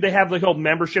YouTube, they have the whole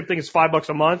membership thing. It's $5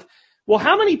 a month. Well,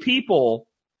 how many people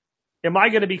am I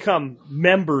going to become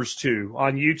members to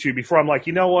on YouTube before I'm like,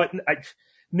 you know what?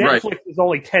 Netflix is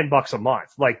only $10 a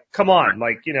month. Like, come on.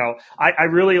 Like, you know, I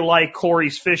really like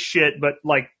Corey's fish shit, but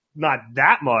like not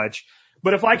that much.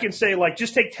 But if I can say like,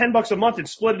 just take $10 a month and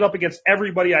split it up against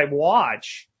everybody I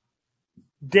watch,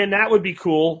 then that would be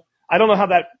cool. I don't know how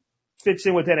that fits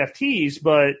in with NFTs,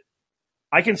 but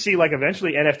I can see like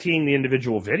eventually NFTing the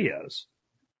individual videos,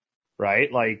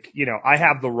 right? Like, you know, I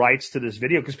have the rights to this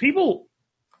video because people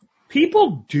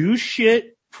do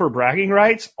shit for bragging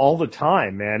rights all the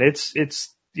time, man. It's,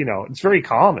 you know, it's very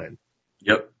common.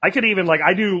 Yep. I could even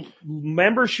I do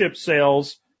membership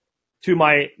sales to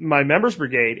my members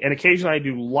brigade, and occasionally I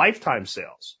do lifetime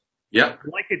sales. Yep.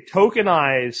 I could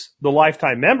tokenize the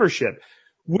lifetime membership,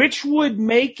 which would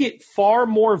make it far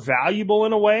more valuable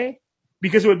in a way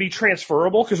because it would be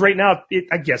transferable. Because right now,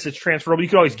 I guess it's transferable. You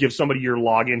could always give somebody your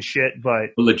login shit,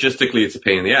 but logistically, it's a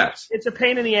pain in the ass. It's a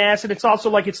pain in the ass, and it's also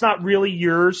like it's not really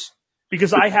yours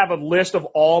because I have a list of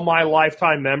all my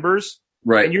lifetime members.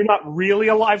 Right. And you're not really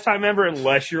a lifetime member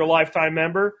unless you're a lifetime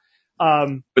member.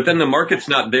 But then the market's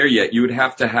not there yet. You would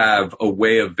have to have a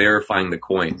way of verifying the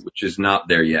coins, which is not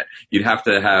there yet. You'd have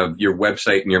to have your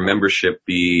website and your membership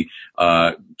be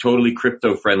totally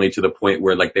crypto friendly to the point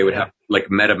where like they would have like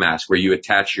MetaMask where you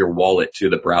attach your wallet to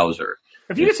the browser.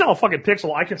 If you can sell a fucking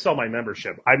pixel, I can sell my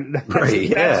membership.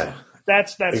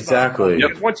 That's exactly.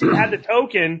 Because once you add the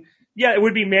token, yeah, it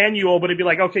would be manual, but it'd be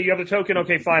like, okay, you have the token,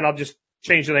 okay, fine, I'll just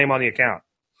change the name on the account.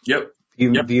 Yep.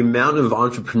 The amount of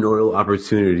entrepreneurial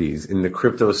opportunities in the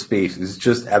crypto space is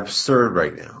just absurd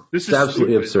right now. This is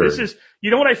absolutely absurd. This is,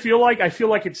 you know what I feel like? I feel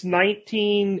like it's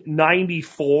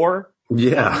 1994.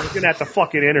 Yeah. I'm looking at the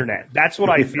fucking internet. That's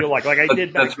what I feel like. Like I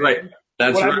did back That's right.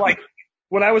 That's when right.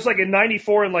 When I was like in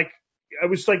 94 and like, I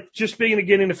was like just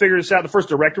beginning to figure this out. The first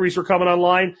directories were coming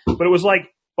online, but it was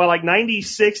like by like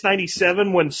 96,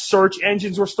 97 when search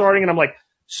engines were starting. And I'm like,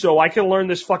 so I can learn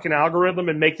this fucking algorithm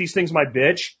and make these things my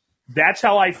bitch. That's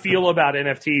how I feel about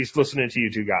NFTs listening to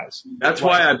you two guys. That's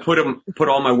why I put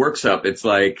all my works up. It's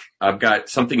like I've got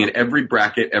something in every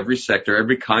bracket, every sector,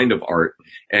 every kind of art.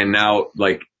 And now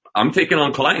like I'm taking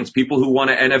on clients, people who want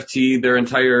to NFT their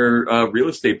entire real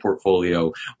estate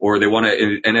portfolio, or they want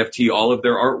to NFT all of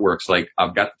their artworks. Like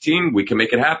I've got the team, we can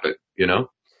make it happen, you know?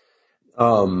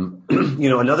 You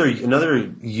know,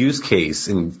 another use case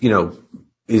and, you know,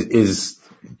 is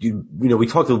you know, we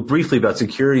talked briefly about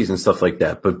securities and stuff like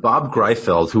that, but Bob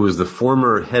Greifeld, who was the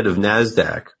former head of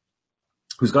NASDAQ,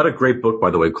 who's got a great book,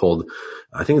 by the way, called,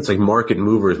 I think it's like Market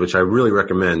Movers, which I really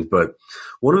recommend. But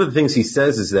one of the things he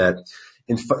says is that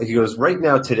he goes, right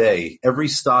now today, every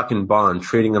stock and bond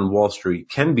trading on Wall Street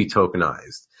can be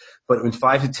tokenized. But in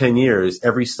 5 to 10 years,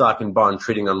 every stock and bond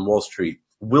trading on Wall Street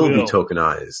will be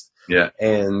tokenized. Yeah.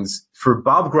 And for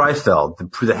Bob Greifeld,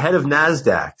 the head of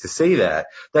NASDAQ, to say that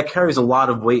carries a lot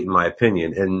of weight in my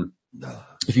opinion. And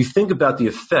if you think about the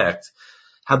effect,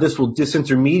 how this will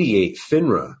disintermediate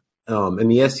FINRA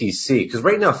and the SEC, because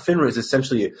right now FINRA is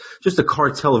essentially just a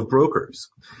cartel of brokers.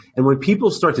 And when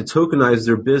people start to tokenize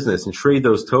their business and trade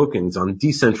those tokens on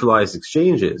decentralized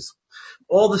exchanges,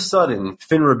 all of a sudden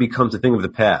FINRA becomes a thing of the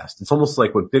past. It's almost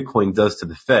like what Bitcoin does to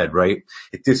the Fed, right?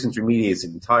 It disintermediates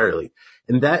it entirely.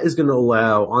 And that is going to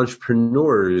allow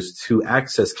entrepreneurs to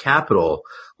access capital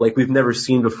like we've never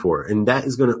seen before. And that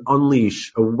is going to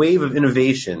unleash a wave of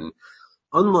innovation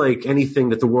unlike anything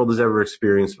that the world has ever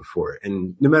experienced before.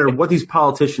 And no matter what these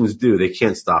politicians do, they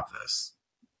can't stop this.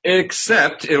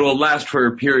 Except it will last for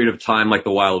a period of time like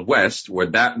the Wild West, where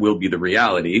that will be the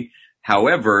reality.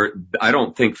 However, I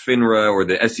don't think FINRA or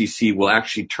the SEC will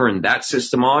actually turn that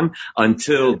system on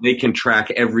until they can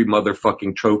track every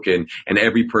motherfucking token and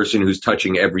every person who's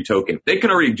touching every token. They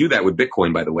can already do that with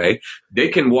Bitcoin, by the way. They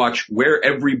can watch where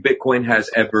every Bitcoin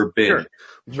has ever been.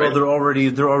 Sure. Well,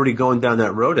 they're already going down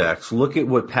that road, X. Look at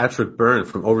what Patrick Byrne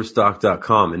from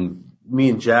Overstock.com and me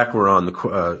and Jack were on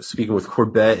the speaking with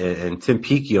Corbett and Tim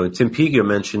Picchio, and Tim Picchio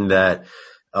mentioned that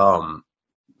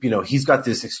he's got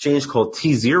this exchange called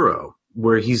T0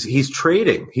 where he's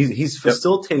trading. He's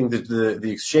facilitating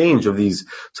the exchange of these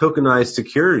tokenized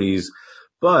securities,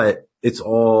 but it's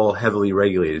all heavily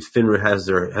regulated. FINRA has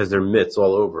their mitts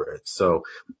all over it. So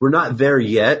we're not there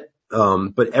yet.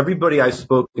 But everybody I've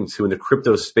spoken to in the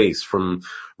crypto space, from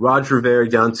Roger Ver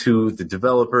down to the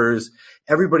developers,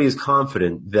 everybody is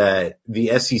confident that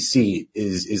the SEC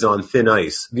is on thin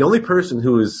ice. The only person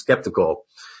who is skeptical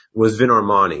was Vin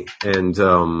Armani, and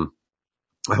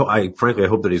frankly I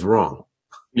hope that he's wrong.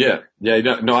 Yeah,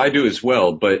 no, I do as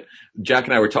well. But Jack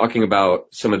and I were talking about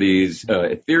some of these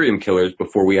Ethereum killers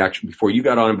before you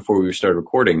got on, before we started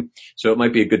recording. So it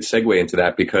might be a good segue into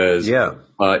that because,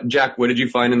 Jack, what did you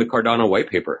find in the Cardano white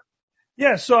paper?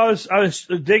 Yeah, so I was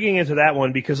digging into that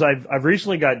one because I've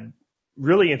recently got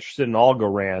really interested in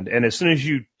Algorand, and as soon as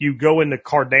you go into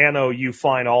Cardano, you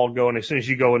find Algo, and as soon as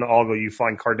you go into Algo, you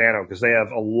find Cardano because they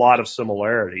have a lot of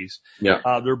similarities. Yeah,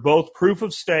 they're both proof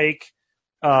of stake.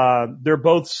 They're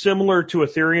both similar to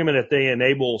Ethereum in that they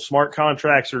enable smart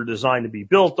contracts that are designed to be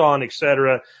built on, et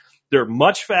cetera. They're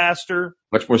much faster.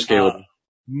 Much more scalable.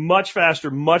 Much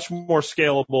faster, much more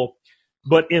scalable.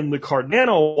 But in the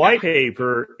Cardano white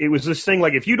paper, it was this thing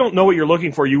like if you don't know what you're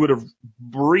looking for, you would have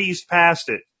breezed past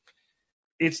it.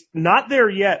 It's not there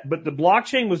yet, but the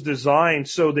blockchain was designed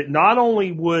so that not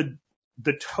only would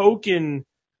the token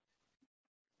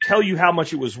tell you how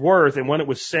much it was worth and when it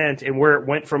was sent and where it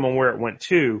went from and where it went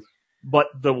to, but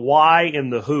the why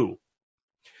and the who.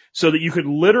 So that you could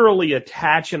literally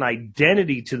attach an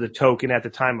identity to the token at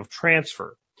the time of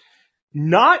transfer.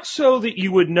 Not so that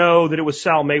you would know that it was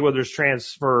Sal Mayweather's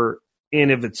transfer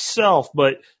in of itself,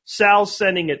 but Sal's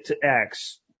sending it to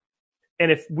X.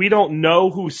 And if we don't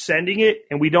know who's sending it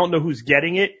and we don't know who's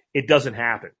getting it, it doesn't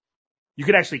happen. You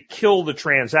could actually kill the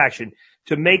transaction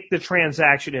to make the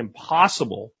transaction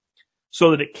impossible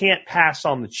so that it can't pass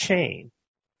on the chain.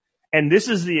 And this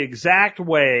is the exact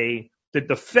way that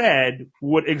the Fed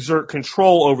would exert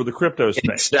control over the crypto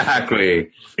space.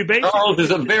 Exactly. Charles is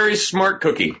a very smart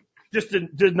cookie. Just to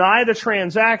deny the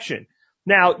transaction.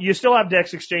 Now, you still have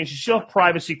DEX exchange, you still have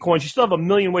privacy coins, you still have a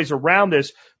million ways around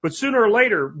this, but sooner or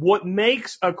later, what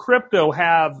makes a crypto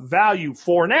have value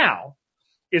for now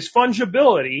is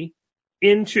fungibility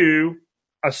into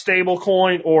a stable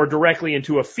coin or directly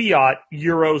into a fiat,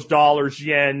 euros, dollars,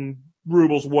 yen,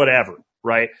 rubles, whatever,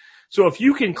 right? So if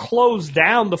you can close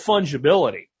down the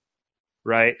fungibility,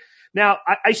 right? Now,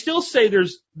 I still say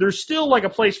there's still like a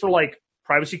place for like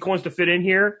privacy coins to fit in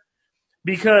here,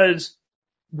 because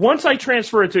once I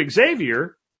transfer it to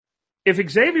Xavier, if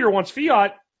Xavier wants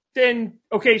fiat, then,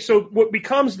 okay, so what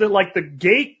becomes the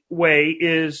gateway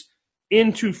is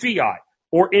into fiat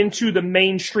or into the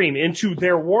mainstream, into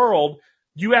their world.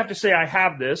 You have to say, I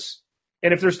have this.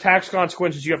 And if there's tax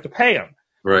consequences, you have to pay them.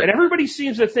 Right. And everybody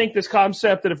seems to think this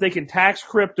concept that if they can tax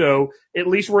crypto, at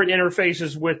least where it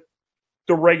interfaces with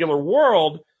the regular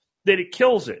world, that it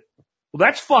kills it. Well,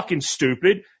 that's fucking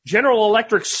stupid. General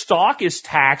Electric stock is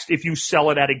taxed if you sell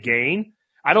it at a gain.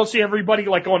 I don't see everybody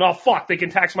like going, oh fuck, they can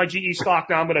tax my GE stock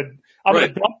now. I'm gonna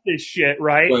dump this shit,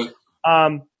 right?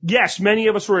 Yes, many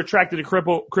of us were attracted to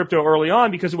crypto early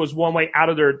on because it was one way out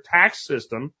of their tax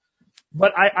system.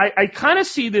 But I kind of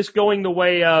see this going the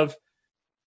way of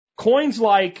coins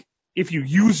like, if you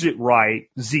use it right,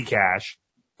 Zcash,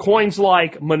 coins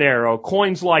like Monero,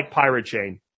 coins like Pirate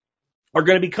Chain are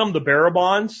going to become the bearer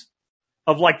bonds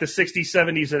of like the 60s,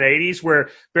 70s, and 80s, where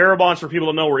bearer bonds, for people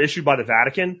to know, were issued by the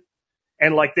Vatican.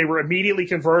 And like they were immediately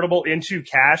convertible into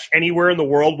cash anywhere in the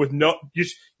world with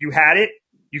you had it,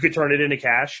 you could turn it into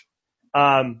cash.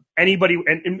 And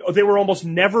they were almost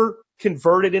never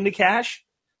converted into cash.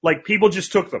 Like people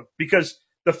just took them because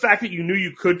the fact that you knew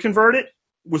you could convert it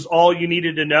was all you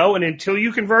needed to know. And until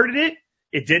you converted it,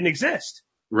 it didn't exist.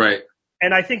 Right.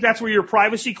 And I think that's where your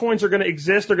privacy coins are going to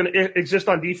exist. They're going to exist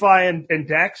on DeFi and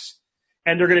DEX,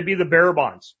 and they're going to be the bearer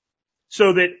bonds.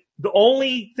 So that the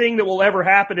only thing that will ever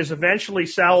happen is eventually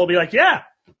Sal will be like, yeah,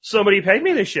 somebody paid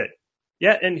me this shit.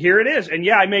 Yeah, and here it is. And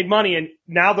yeah, I made money. And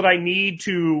now that I need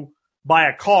to buy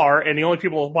a car, and the only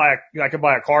people I can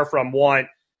buy a car from want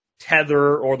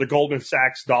Tether or the Goldman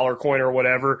Sachs dollar coin or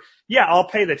whatever, yeah, I'll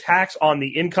pay the tax on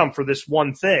the income for this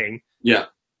one thing. Yeah.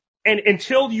 And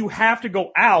until you have to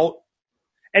go out,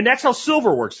 and that's how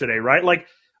silver works today, right? Like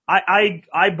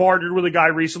I bartered with a guy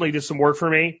recently, did some work for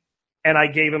me, and I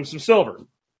gave him some silver.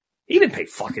 He didn't pay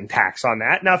fucking tax on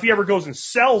that. Now, if he ever goes and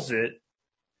sells it,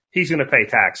 he's going to pay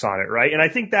tax on it, right? And I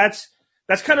think that's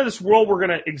kind of this world we're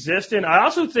going to exist in. I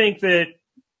also think that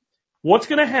what's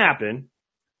going to happen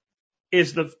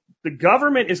is the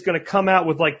government is going to come out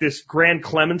with like this grand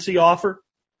clemency offer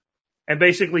and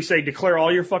basically say, declare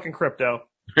all your fucking crypto.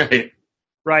 Right.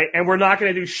 Right. And we're not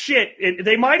going to do shit.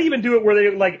 They might even do it where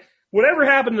they like, whatever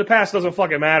happened in the past doesn't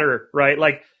fucking matter, right?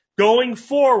 Like going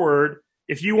forward,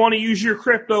 if you want to use your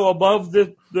crypto above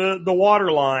the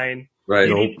water line, Right.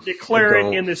 you need to declare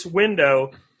it in this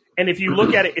window. And if you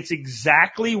look at it, it's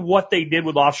exactly what they did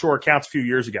with offshore accounts a few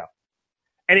years ago.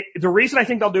 And the reason I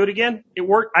think they'll do it again, it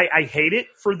worked. I hate it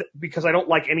because I don't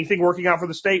like anything working out for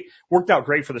the state. Worked out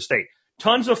great for the state.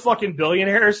 Tons of fucking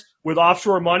billionaires with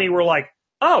offshore money were like,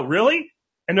 oh, really?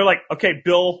 And they're like, okay,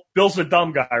 Bill's a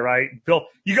dumb guy, right? Bill,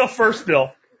 you go first,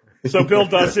 Bill. So Bill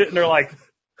does it, and they're like,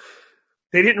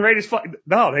 they didn't rate his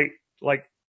no, they like,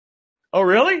 oh,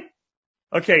 really?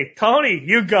 Okay, Tony,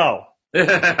 you go.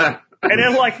 And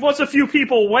then like once a few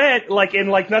people went, like and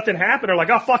like nothing happened, they're like,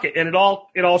 oh fuck it, and it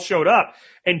all showed up,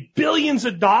 and billions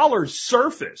of dollars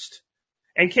surfaced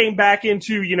and came back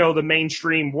into the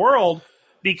mainstream world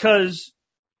because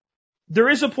there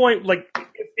is a point like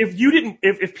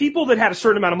if people that had a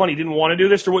certain amount of money didn't want to do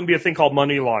this, there wouldn't be a thing called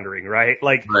money laundering, right?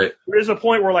 Like there is a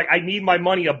point where like I need my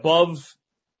money above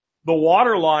the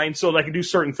water line so that I can do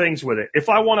certain things with it. If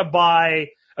I want to buy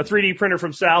a 3D printer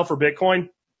from Sal for Bitcoin,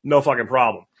 no fucking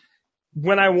problem.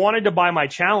 When I wanted to buy my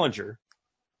Challenger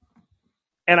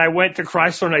and I went to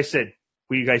Chrysler and I said,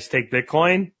 will you guys take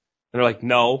Bitcoin? And they're like,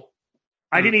 no.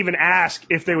 I didn't even ask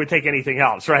if they would take anything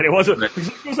else, right? It wasn't, as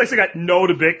soon as I said got no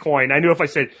to Bitcoin, I knew if I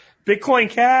said Bitcoin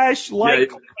Cash, it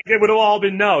would have all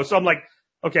been no. So I'm like,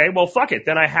 okay, well, fuck it.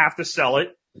 Then I have to sell it.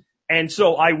 And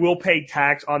so I will pay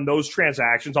tax on those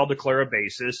transactions. I'll declare a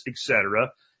basis, et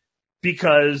cetera,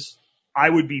 because I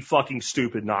would be fucking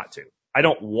stupid not to. I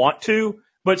don't want to,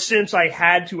 but since I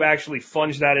had to actually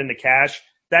funge that into cash,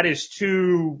 that is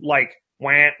too like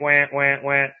wah.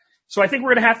 So I think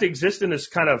we're going to have to exist in this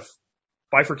kind of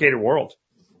bifurcated world.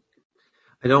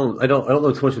 I don't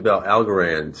know too much about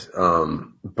Algorand,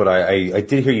 but I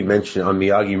did hear you mention on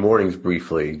Miyagi Mornings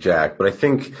briefly, Jack. But I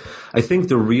think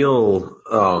the real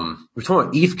we're talking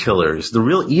about ETH killers. The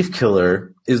real ETH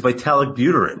killer is Vitalik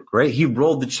Buterin, right? He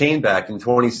rolled the chain back in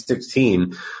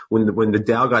 2016 when the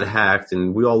DAO got hacked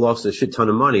and we all lost a shit ton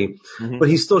of money. Mm-hmm. But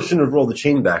he still shouldn't have rolled the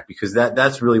chain back because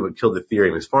that's really what killed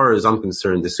Ethereum. As far as I'm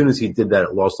concerned, as soon as he did that,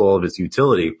 it lost all of its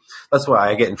utility. That's why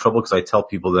I get in trouble because I tell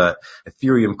people that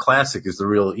Ethereum Classic is the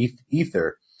real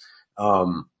Ether.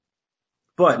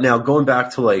 But now going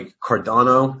back to like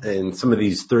Cardano and some of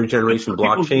these third generation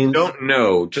blockchains. Don't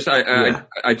know.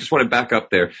 I just want to back up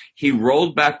there. He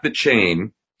rolled back the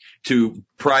chain to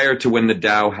prior to when the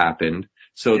DAO happened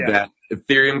so that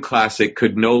Ethereum Classic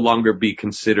could no longer be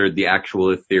considered the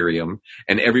actual Ethereum,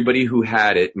 and everybody who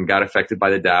had it and got affected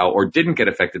by the DAO or didn't get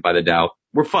affected by the DAO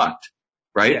were fucked,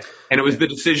 right? Yeah. And it was the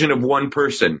decision of one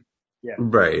person. Yeah.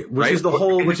 Right. Which is the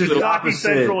opposite.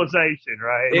 Decentralization,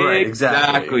 right? Right,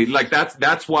 exactly. Like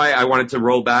that's why I wanted to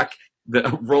roll back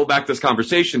this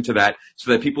conversation to that so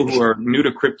that people who are new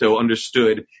to crypto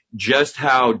understood just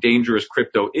how dangerous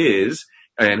crypto is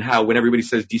and how when everybody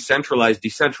says decentralized,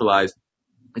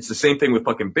 it's the same thing with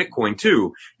fucking Bitcoin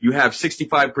too. You have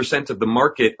 65% of the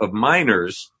market of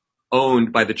miners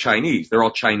owned by the Chinese. They're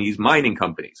all Chinese mining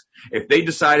companies. If they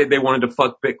decided they wanted to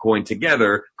fuck Bitcoin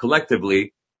together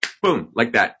collectively, boom,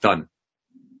 like that, done.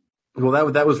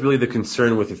 Well, that was really the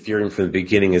concern with Ethereum from the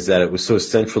beginning, is that it was so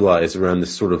centralized around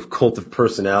this sort of cult of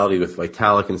personality with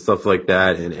Vitalik and stuff like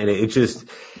that. And it just,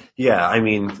 Yeah, I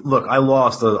mean, look, I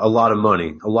lost a lot of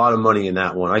money in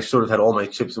that one. I sort of had all my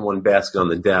chips in one basket on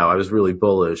the Dow. I was really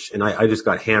bullish, and I just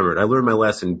got hammered. I learned my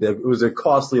lesson. It was a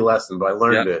costly lesson, but I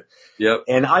learned it. Yep.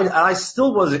 And I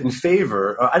still wasn't in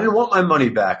favor. I didn't want my money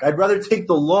back. I'd rather take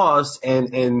the loss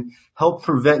and help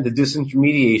prevent the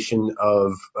disintermediation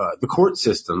of the court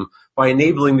system by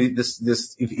enabling this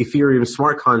Ethereum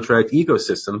smart contract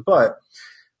ecosystem. But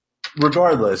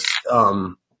regardless,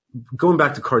 going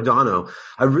back to Cardano,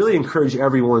 I really encourage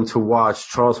everyone to watch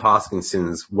Charles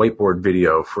Hoskinson's whiteboard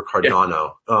video for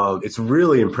Cardano. Yeah. It's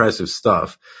really impressive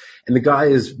stuff. And the guy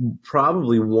is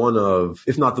probably one of,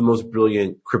 if not the most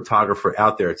brilliant cryptographer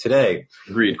out there today.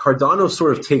 Agreed. Cardano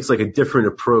sort of takes like a different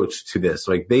approach to this.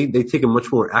 Like they take a much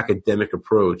more academic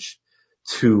approach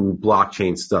to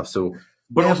blockchain stuff. So,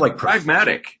 but also like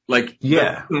pragmatic. Like,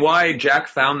 yeah. Why Jack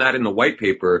found that in the white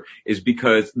paper is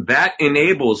because that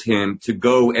enables him to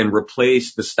go and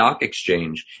replace the stock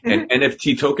exchange and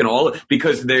NFT token,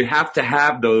 because they have to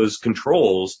have those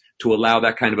controls to allow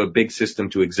that kind of a big system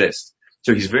to exist.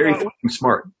 So he's very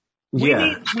smart. We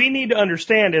need to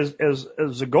understand as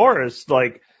Agoras,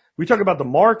 like, we talk about the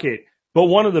market, but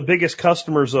one of the biggest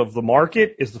customers of the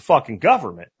market is the fucking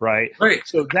government, right? Right.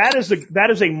 So that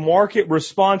is a market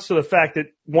response to the fact that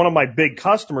one of my big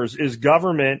customers is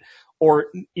government or,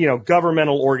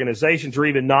 governmental organizations or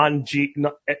even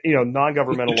non-governmental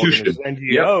organizations,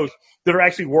 NGOs that are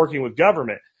actually working with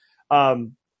government.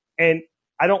 And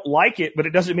I don't like it, but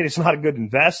it doesn't mean it's not a good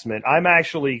investment. I'm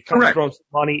actually kind of throwing some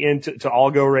money into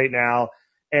Algo right now.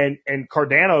 And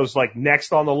Cardano's like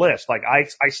next on the list. Like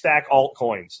I stack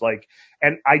altcoins. Like,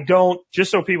 and I don't,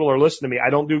 just so people are listening to me, I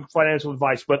don't do financial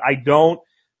advice, but I don't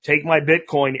take my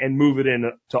Bitcoin and move it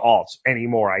into alts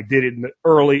anymore. I did it in the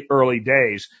early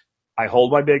days. I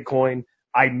hold my Bitcoin.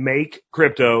 I make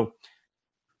crypto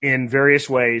in various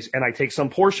ways, and I take some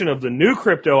portion of the new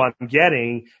crypto I'm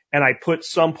getting and I put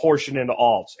some portion into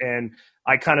alts. And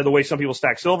I kind of, the way some people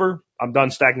stack silver, I'm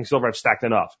done stacking silver. I've stacked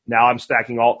enough. Now I'm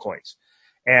stacking altcoins.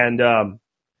 And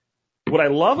what I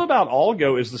love about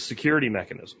Algo is the security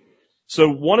mechanism. So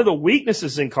one of the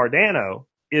weaknesses in Cardano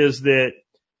is that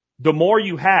the more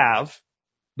you have,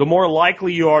 the more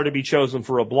likely you are to be chosen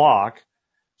for a block.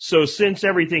 So since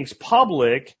everything's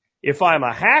public, if I'm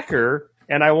a hacker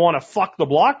and I want to fuck the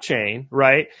blockchain,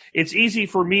 right, it's easy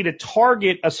for me to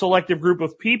target a selective group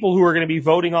of people who are going to be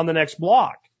voting on the next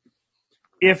block.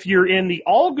 If you're in the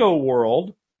Algo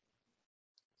world,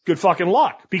 good fucking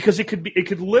luck, because it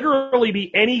could literally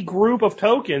be any group of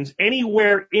tokens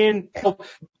anywhere in,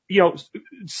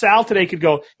 Sal today could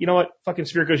go, you know what, fucking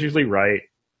Spherico's usually right.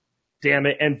 Damn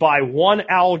it. And buy one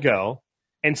algo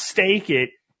and stake it.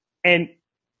 And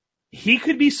he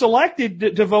could be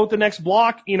selected to vote the next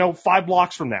block, 5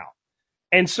 blocks from now.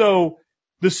 And so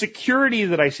the security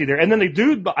that I see there, and then the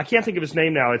dude, I can't think of his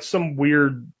name now. It's some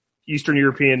weird Eastern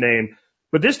European name.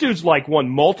 But this dude's like won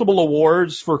multiple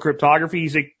awards for cryptography.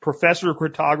 He's a professor of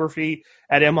cryptography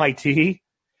at MIT.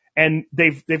 And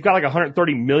they've got like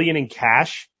 130 million in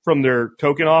cash from their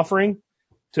token offering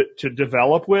to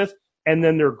develop with. And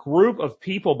then their group of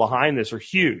people behind this are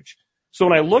huge. So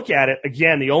when I look at it,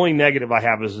 again, the only negative I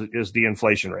have is the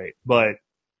inflation rate. But,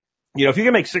 if you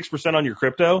can make 6% on your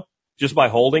crypto just by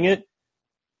holding it,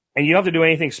 and you don't have to do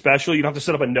anything special, you don't have to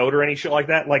set up a node or any shit like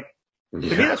that, like, to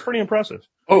me, that's pretty impressive.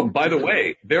 Oh, by the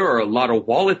way, there are a lot of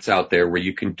wallets out there where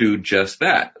you can do just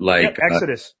that. Like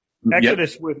Exodus.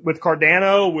 With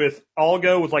Cardano, with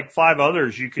Algo, with like 5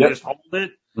 others, you can just hold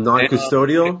it.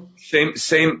 Non-custodial? Same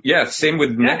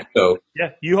with Nexo. Yeah,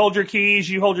 you hold your keys,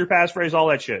 you hold your passphrase, all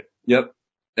that shit. Yep.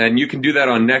 And you can do that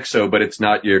on Nexo, but it's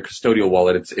not your custodial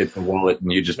wallet. It's a wallet,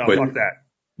 and you just fuck that.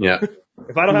 Yeah.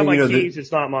 If I don't have my keys,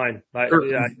 it's not mine.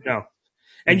 No.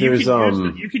 And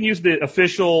you can use the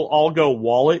official Algo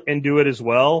wallet and do it as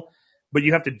well, but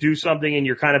you have to do something, and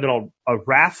you're kind of in a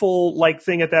raffle like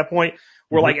thing at that point.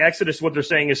 Where like Exodus, what they're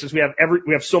saying is, since we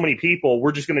have so many people,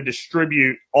 we're just going to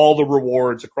distribute all the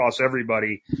rewards across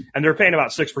everybody, and they're paying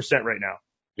about 6% right now.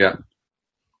 Yeah.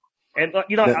 And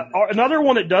another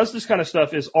one that does this kind of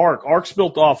stuff is Arc. Arc's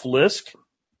built off Lisk,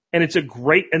 and it's a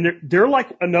great, and they're like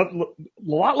a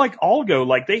lot like Algo.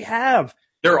 Like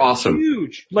they're awesome.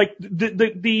 Huge. Like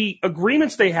the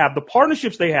agreements they have, the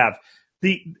partnerships they have,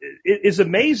 is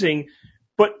amazing.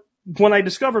 But when I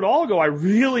discovered Algo, I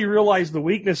really realized the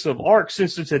weakness of Arc,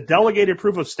 since it's a delegated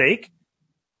proof of stake,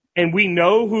 and we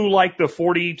know who like the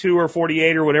 42 or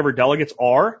 48 or whatever delegates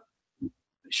are.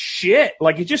 Shit.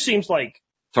 Like, it just seems like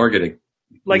targeting.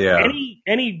 Like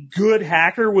any good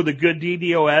hacker with a good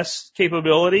DDoS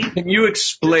capability. Can you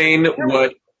explain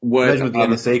what the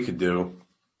NSA could do?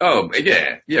 Oh,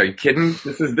 yeah. Yeah. Are you kidding?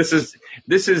 This is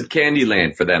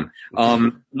Candyland for them.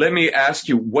 Let me ask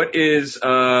you, what is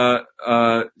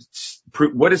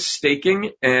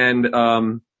staking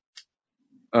and,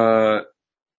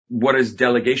 what is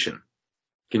delegation?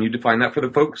 Can you define that for the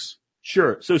folks?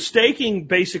 Sure. So staking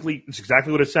basically is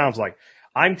exactly what it sounds like.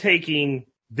 I'm taking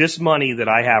this money that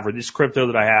I have or this crypto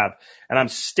that I have and I'm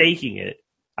staking it.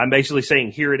 I'm basically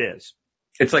saying, here it is.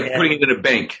 It's like putting it in a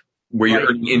bank where you're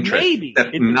earning interest. Maybe.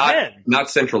 That's not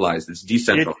centralized. It's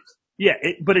decentralized.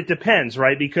 But it depends,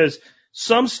 right? Because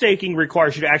some staking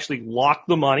requires you to actually lock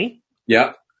the money.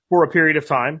 Yeah. For a period of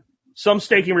time. Some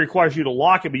staking requires you to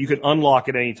lock it, but you can unlock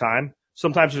it any time.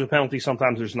 Sometimes there's a penalty,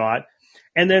 sometimes there's not.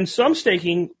 And then some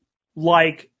staking,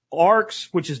 like ARCs,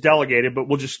 which is delegated, but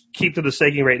we'll just keep to the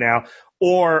staking right now,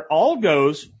 or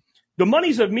algos, the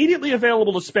money's immediately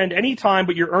available to spend any time,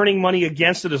 but you're earning money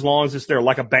against it as long as it's there,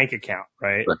 like a bank account,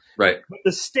 right? Right. But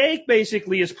the stake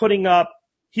basically is putting up,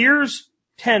 here's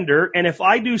tender, and if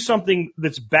I do something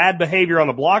that's bad behavior on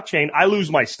the blockchain, I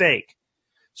lose my stake.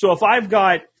 So if I've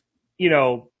got,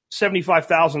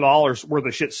 $75,000 worth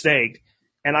of shit staked,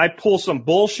 and I pull some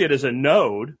bullshit as a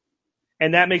node,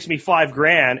 and that makes me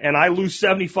 $5,000, and I lose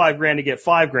 75 grand to get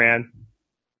 $5,000.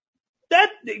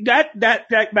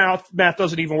 That math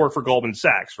doesn't even work for Goldman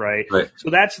Sachs, right? So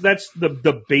that's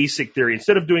the basic theory.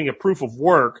 Instead of doing a proof of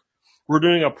work, we're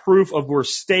doing a proof of we're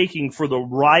staking for the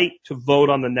right to vote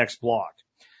on the next block.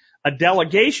 A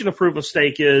delegation of proof of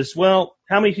stake is, well,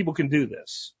 how many people can do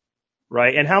this,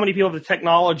 right? And how many people have the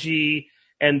technology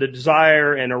and the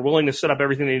desire and are willing to set up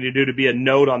everything they need to do to be a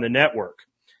node on the network.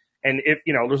 And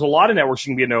there's a lot of networks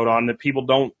you can be a node on that people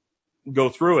don't go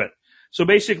through it. So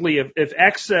basically, if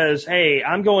X says, hey,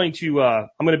 I'm going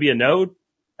to be a node and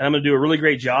I'm going to do a really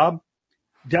great job,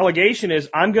 delegation is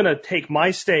I'm going to take my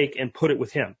stake and put it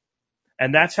with him.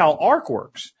 And that's how ARC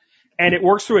works. And it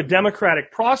works through a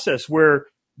democratic process where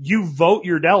you vote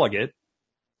your delegate.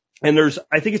 And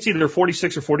I think it's either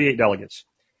 46 or 48 delegates.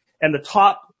 And the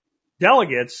top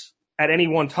delegates at any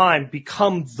one time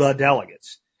become the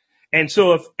delegates. And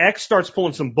so if X starts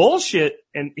pulling some bullshit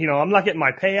and, I'm not getting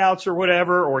my payouts or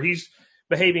whatever, or he's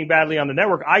behaving badly on the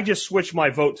network, I just switch my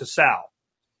vote to Sal.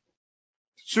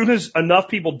 As soon as enough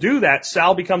people do that,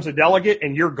 Sal becomes a delegate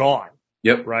and you're gone.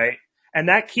 Yep. Right. And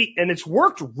and it's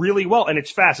worked really well and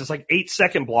it's fast. It's like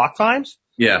 8-second block times.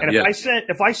 Yeah. And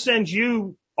if I send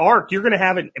you ARC, you're going to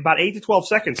have it about 8 to 12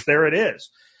 seconds. There it is.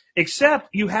 Except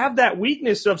you have that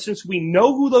weakness of, since we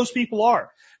know who those people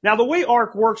are. Now, the way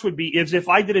ARC works would be is if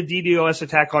I did a DDoS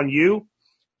attack on you,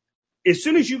 as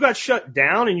soon as you got shut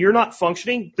down and you're not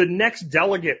functioning, the next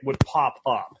delegate would pop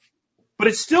up. But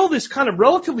it's still this kind of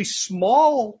relatively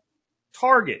small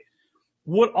target.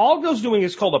 What Algo's doing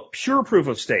is called a pure proof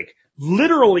of stake.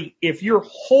 Literally, if you're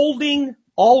holding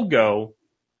Algo,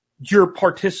 you're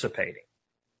participating.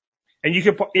 And you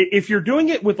can, if you're doing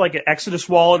it with like an Exodus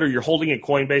wallet or you're holding it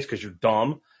Coinbase because you're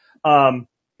dumb,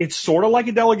 it's sort of like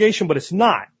a delegation, but it's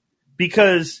not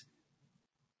because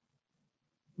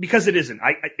it isn't.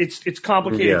 It's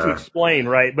complicated to explain,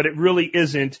 right? But it really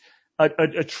isn't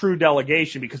a true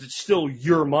delegation because it's still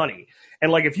your money.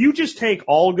 And like if you just take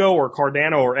Algo or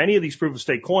Cardano or any of these proof of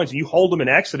stake coins and you hold them in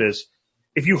Exodus,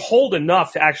 if you hold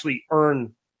enough to actually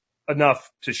earn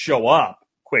enough to show up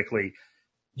quickly,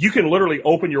 you can literally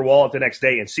open your wallet the next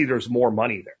day and see there's more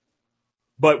money there.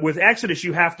 But with Exodus,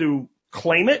 you have to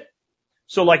claim it.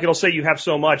 So like it'll say you have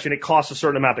so much and it costs a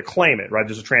certain amount to claim it, right?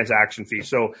 There's a transaction fee.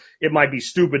 So it might be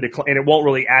stupid to and it won't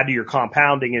really add to your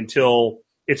compounding until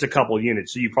it's a couple of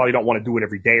units. So you probably don't want to do it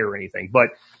every day or anything,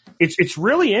 but it's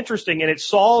really interesting and it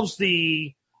solves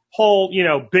the whole,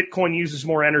 Bitcoin uses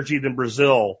more energy than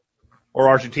Brazil or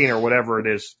Argentina or whatever it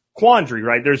is quandary,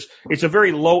 right? It's a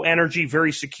very low energy,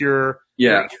 very secure,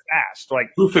 very fast. Like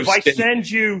if I send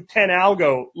you 10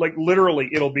 Algo, like literally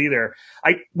it'll be there.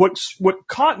 What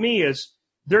caught me is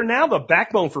they're now the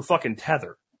backbone for fucking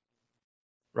Tether,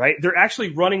 right? They're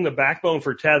actually running the backbone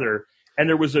for Tether. And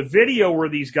there was a video where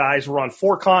these guys were on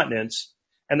 4 continents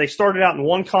and they started out in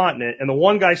one continent and the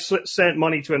one guy sent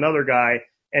money to another guy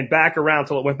and back around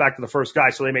till it went back to the first guy.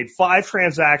 So they made 5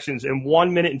 transactions in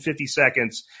 1 minute and 50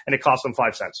 seconds and it cost them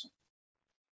 5 cents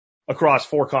across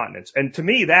 4 continents. And to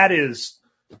me, that's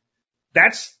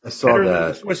better than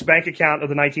the Swiss bank account of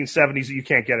the 1970s that you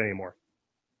can't get anymore.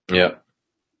 Yeah.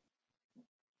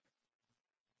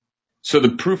 So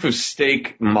the proof of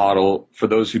stake model, for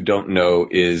those who don't know,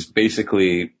 is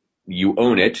basically you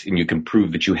own it and you can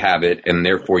prove that you have it and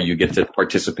therefore you get to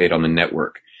participate on the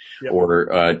network. Yep.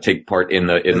 Or take part in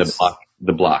the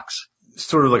blocks.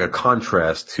 Sort of like a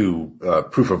contrast to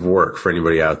proof of work for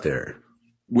anybody out there.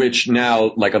 which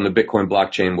now, like on the Bitcoin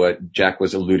blockchain, what Jack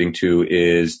was alluding to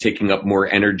is taking up more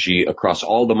energy across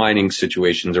all the mining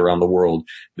situations around the world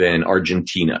than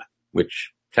Argentina,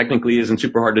 which technically isn't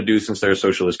super hard to do since they're a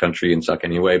socialist country and suck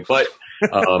anyway, but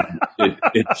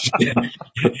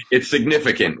it's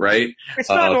significant, right? It's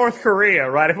not North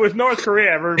Korea, right? If it was North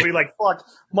Korea, everybody would be like, fuck,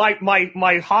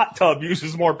 my hot tub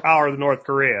uses more power than North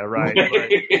Korea,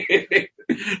 right?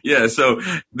 Yeah, so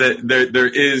there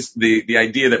is the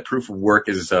idea that proof of work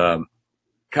is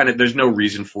there's no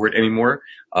reason for it anymore,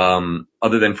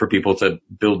 other than for people to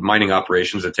build mining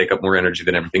operations that take up more energy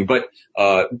than everything. But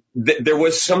there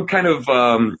was some kind of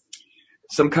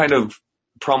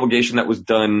promulgation that was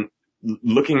done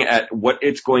looking at what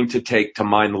it's going to take to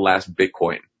mine the last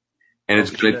Bitcoin. And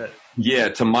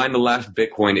to mine the last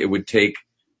Bitcoin, it would take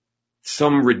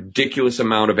some ridiculous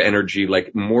amount of energy,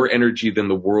 like more energy than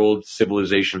the world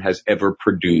civilization has ever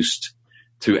produced,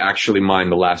 to actually mine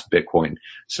the last Bitcoin.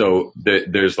 So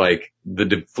there's like the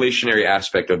deflationary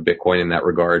aspect of Bitcoin in that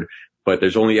regard, but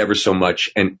there's only ever so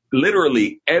much. And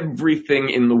literally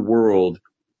everything in the world,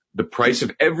 the price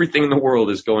of everything in the world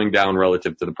is going down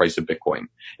relative to the price of Bitcoin.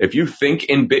 If you think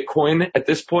in Bitcoin at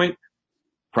this point,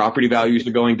 property values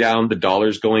are going down, the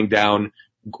dollar's going down,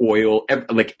 oil,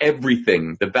 like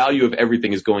everything, the value of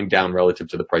everything is going down relative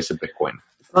to the price of Bitcoin.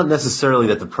 It's not necessarily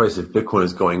that the price of Bitcoin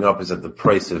is going up, it's that the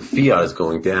price of fiat is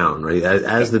going down, right?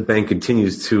 As the bank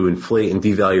continues to inflate and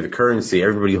devalue the currency,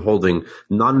 everybody holding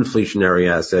non-inflationary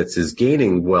assets is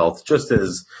gaining wealth, just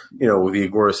as, the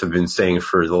Agoras have been saying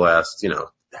for the last,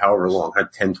 however long,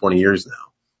 10, 20 years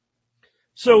now.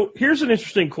 So here's an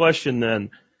interesting question then.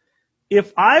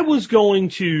 If I was going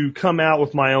to come out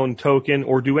with my own token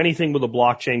or do anything with a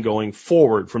blockchain going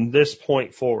forward from this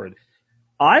point forward,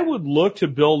 I would look to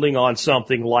building on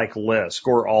something like Lisk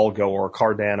or Algo or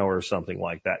Cardano or something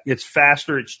like that. It's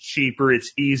faster, it's cheaper,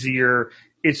 it's easier,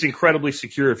 it's incredibly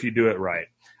secure if you do it right.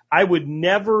 I would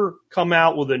never come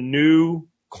out with a new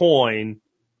coin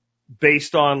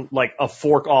based on like a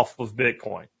fork off of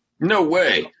Bitcoin. No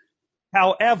way.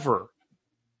 However,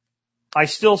 I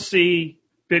still see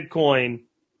Bitcoin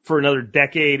for another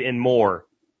decade and more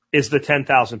is the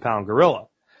 10,000 pound gorilla.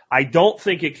 I don't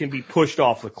think it can be pushed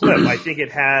off the cliff. I think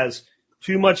it has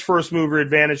too much first mover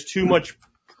advantage, too much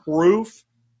proof.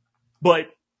 But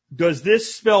does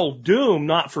this spell doom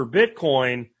not for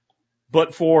Bitcoin,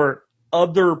 but for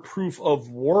other proof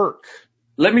of work?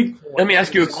 Let me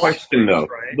ask you a question though.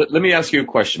 Let me ask you a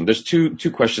question. There's two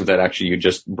questions that actually you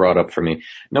just brought up for me.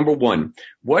 Number one,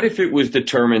 what if it was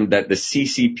determined that the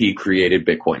CCP created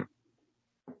Bitcoin?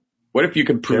 What if you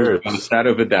could prove on a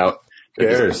shadow of a doubt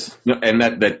and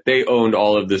that they owned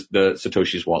all of this, the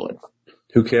Satoshi's wallet?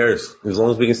 Who cares? As long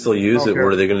as we can still use it,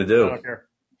 what are they going to do? I don't care.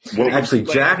 Well, actually,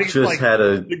 Jack just had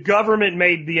the government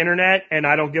made the internet, and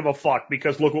I don't give a fuck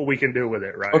because look what we can do with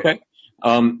it, right? Okay.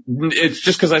 It's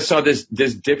just because I saw this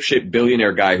dipshit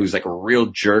billionaire guy who's like a real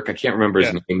jerk. I can't remember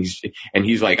his name.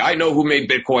 He's like, I know who made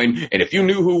Bitcoin, and if you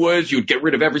knew who was, you'd get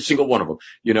rid of every single one of them,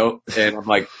 And I'm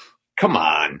like, come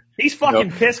on. He's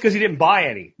fucking pissed because he didn't buy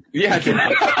any. Yeah,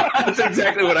 that's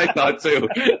exactly what I thought too.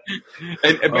 But he's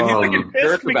like a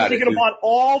jerk about it. He could have bought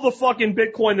all the fucking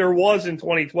Bitcoin there was in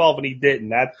 2012, and he didn't.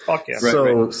 That's fuck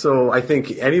him. So I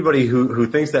think anybody who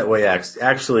thinks that way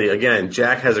actually, again,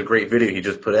 Jack has a great video he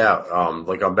just put out,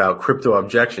 about crypto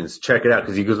objections. Check it out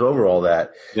because he goes over all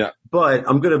that. Yeah. But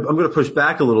I'm gonna push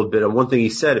back a little bit on one thing he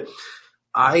said.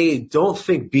 I don't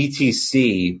think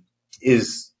BTC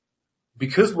is.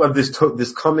 Because of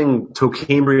this coming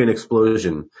tokcambrian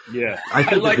explosion. Yeah. I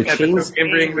like that, the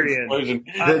tokcambrian explosion.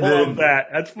 I love that.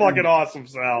 That's fucking awesome,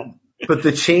 Sal. But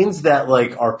the chains that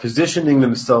are positioning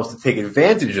themselves to take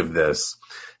advantage of this,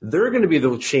 they're going to be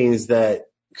the chains that,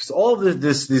 because all of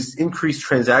this increased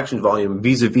transaction volume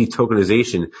vis-a-vis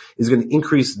tokenization is going to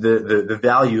increase the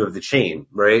value of the chain,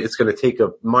 right? It's going to take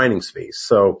up mining space.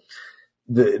 So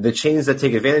the chains that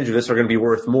take advantage of this are going to be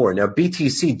worth more. Now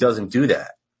BTC doesn't do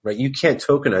that. Right, you can't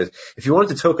tokenize. If you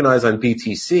wanted to tokenize on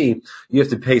BTC, you have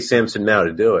to pay Samson Mao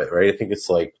to do it, right? I think it's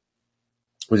like,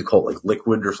 what do you call it, like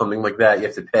Liquid or something like that. You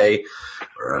have to pay,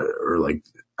 or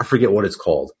I forget what it's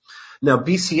called. Now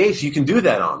BCH, you can do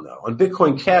that on though. On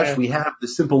Bitcoin Cash, we have the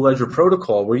simple ledger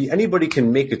protocol where anybody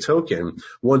can make a token,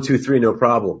 1, 2, 3, no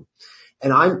problem.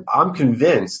 And I'm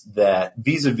convinced that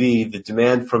vis-a-vis the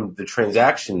demand from the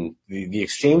transaction, the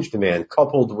exchange demand,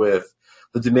 coupled with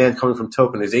the demand coming from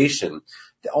tokenization,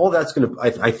 all that's going to,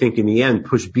 I think, in the end,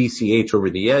 push BCH over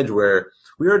the edge, where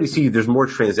we already see there's more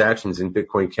transactions in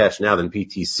Bitcoin Cash now than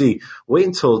BTC. Wait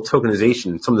until tokenization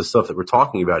and some of the stuff that we're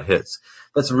talking about hits.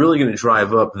 That's really going to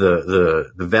drive up the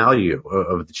value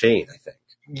of the chain, I think.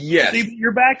 Yes. See,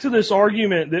 you're back to this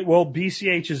argument that, well,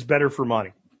 BCH is better for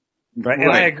money. Right?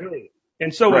 And I agree.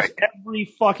 And so is every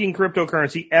fucking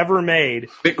cryptocurrency ever made.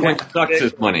 Bitcoin sucks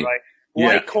as money.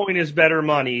 Right? Litecoin is better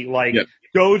money. Like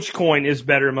Dogecoin is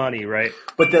better money, right?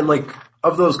 But then, like,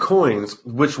 of those coins,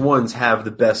 which ones have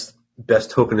the best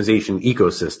tokenization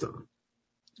ecosystem?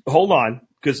 Hold on,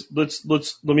 because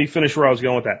let me finish where I was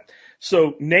going with that.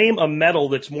 So name a metal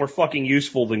that's more fucking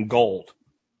useful than gold,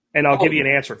 and I'll give you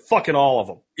an answer. Fucking all of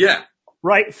them. Yeah.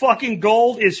 Right? Fucking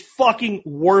gold is fucking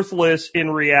worthless in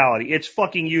reality. It's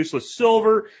fucking useless.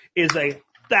 Silver is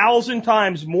 1,000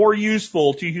 times more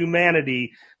useful to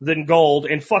humanity than gold,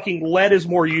 and fucking lead is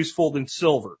more useful than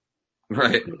silver.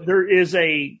 Right. There is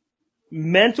a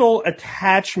mental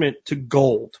attachment to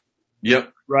gold.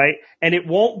 Yep. Right? And it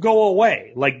won't go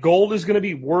away. Like, gold is going to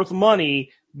be worth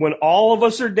money. When all of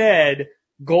us are dead,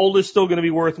 gold is still going to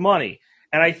be worth money.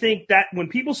 And I think that when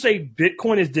people say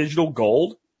Bitcoin is digital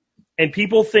gold, and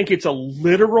people think it's a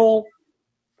literal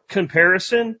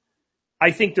comparison,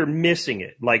 I think they're missing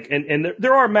it. Like, and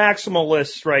there are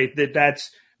maximalists, right,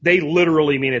 they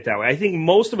literally mean it that way. I think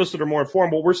most of us that are more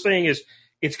informed, what we're saying is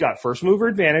it's got first mover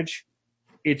advantage.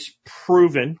 It's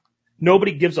proven.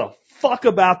 Nobody gives a fuck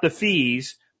about the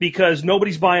fees because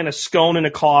nobody's buying a scone and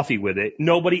a coffee with it.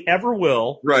 Nobody ever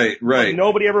will. Right.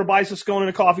 Nobody ever buys a scone and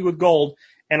a coffee with gold.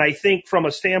 And I think from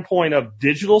a standpoint of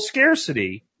digital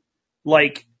scarcity,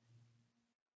 like,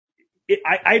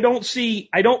 I don't see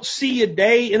a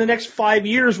day in the next 5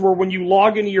 years where when you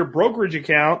log into your brokerage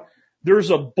account,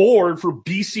 there's a board for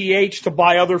BCH to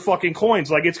buy other fucking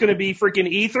coins. Like, it's going to be freaking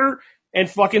Ether and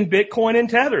fucking Bitcoin and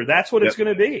Tether. That's what it's going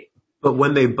to be. But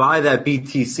when they buy that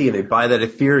BTC and they buy that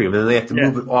Ethereum, then they have to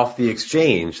move it off the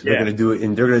exchange. They're going to do it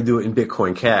in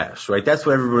Bitcoin Cash, right? That's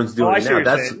what everyone's doing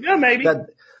now. Maybe.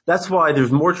 That's why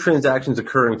there's more transactions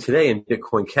occurring today in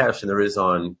Bitcoin Cash than there is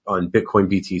on Bitcoin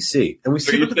BTC. And we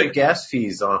see that the gas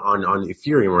fees on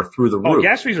Ethereum are through the roof. Oh,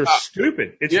 gas fees are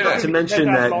stupid. It's not to mention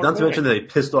that they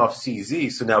pissed off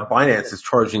CZ, so now Binance is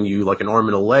charging you like an arm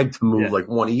and a leg to move like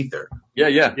one Ether.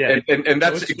 Yeah. And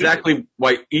that's exactly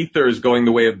why Ether is going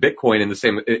the way of Bitcoin in the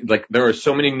same, like, there are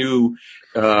so many new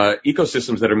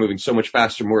ecosystems that are moving so much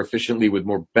faster, more efficiently, with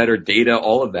more better data,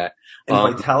 all of that.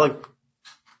 And Vitalik,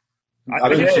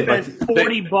 I spent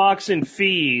 $40 in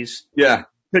fees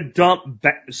to dump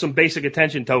some basic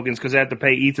attention tokens because they had to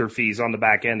pay Ether fees on the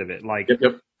back end of it. Like,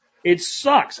 it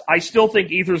sucks. I still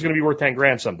think Ether is going to be worth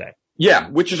 $10,000 someday. Yeah,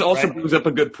 which is also brings up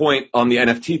a good point on the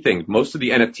NFT thing. Most of the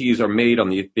NFTs are made on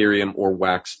the Ethereum or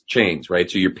Wax chains, right?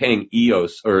 So you're paying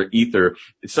EOS or Ether.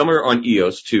 Some are on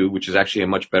EOS too, which is actually a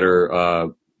much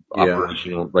better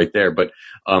operational right there. But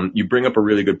you bring up a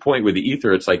really good point with the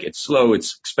Ether. It's like, it's slow,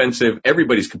 it's expensive.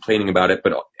 Everybody's complaining about it,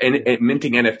 but and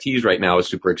minting NFTs right now is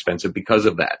super expensive because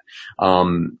of that.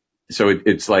 So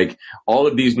it's like all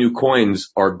of these new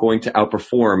coins are going to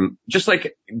outperform, just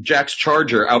like Jack's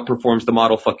Charger outperforms the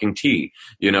Model fucking T,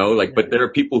 you know, like, but there are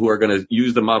people who are going to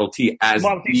use the Model T as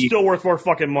Model T's still worth more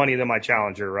fucking money than my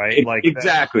Challenger, right? Like,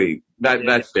 exactly.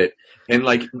 That's it. And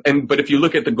like, but if you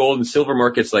look at the gold and silver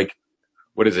markets, like,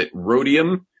 what is it?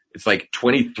 Rhodium. It's like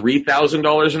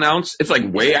 $23,000 an ounce. It's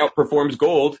like way outperforms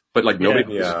gold, but like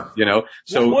nobody, you know,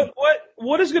 so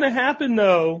what is going to happen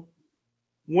though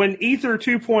when Ether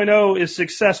 2.0 is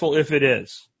successful, if it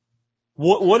is?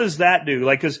 What does that do?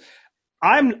 Like, cause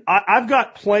I've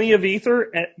got plenty of Ether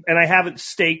and I haven't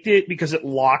staked it because it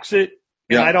locks it.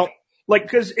 And I don't like,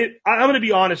 cause I'm going to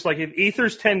be honest, like if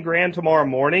Ether's $10,000 tomorrow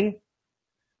morning,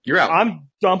 you're out. I'm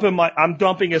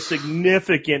dumping a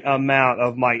significant amount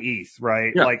of my ETH,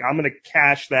 right? Yeah. Like I'm going to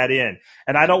cash that in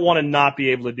and I don't want to not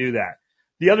be able to do that.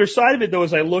 The other side of it though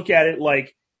is I look at it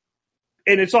like,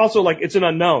 and it's also like, it's an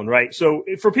unknown, right? So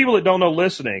for people that don't know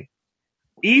listening,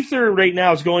 Ether right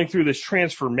now is going through this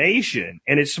transformation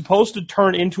and it's supposed to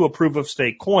turn into a proof of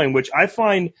stake coin, which I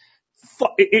find,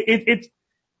 it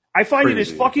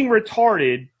is fucking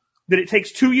retarded that it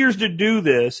takes 2 years to do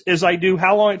this as I do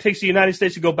how long it takes the United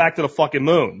States to go back to the fucking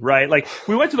moon, right? Like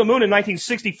we went to the moon in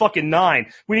 1960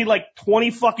 We need like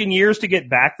 20 fucking years to get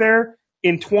back there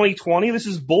in 2020. This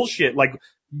is bullshit. Like,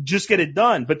 just get it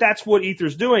done. But that's what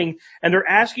Ether's doing. And they're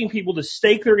asking people to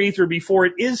stake their Ether before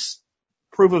it is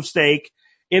proof of stake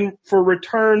for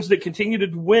returns that continue to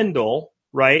dwindle,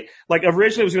 right? Like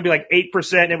originally it was going to be like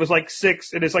 8% and it was like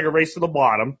 6 and it's like a race to the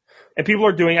bottom. And people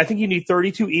are doing, I think you need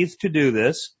 32 ETH to do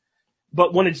this.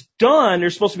 But when it's done,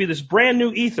 there's supposed to be this brand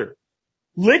new Ether.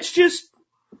 Let's just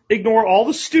ignore all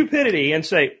the stupidity and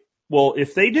say, well,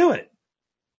 if they do it,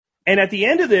 and at the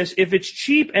end of this, if it's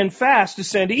cheap and fast to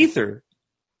send Ether,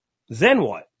 then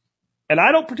what? And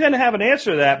I don't pretend to have an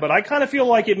answer to that, but I kind of feel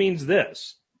like it means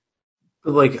this.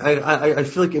 But like, I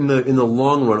feel like in the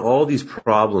long run, all these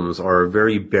problems are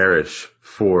very bearish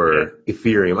for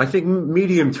Ethereum. I think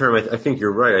medium term, I think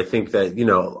you're right. I think that,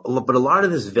 but a lot of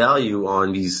this value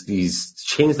on these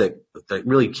chains that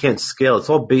really can't scale, it's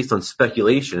all based on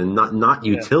speculation and not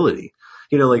utility.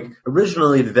 Like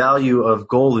originally the value of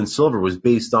gold and silver was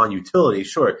based on utility.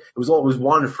 Sure, it was always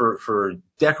wanted for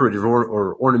decorative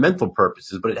or ornamental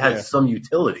purposes, but it had some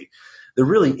utility. There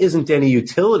really isn't any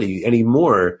utility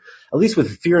anymore. At least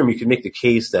with Ethereum, you can make the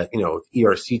case that,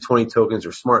 ERC20 tokens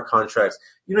or smart contracts,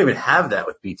 you don't even have that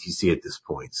with BTC at this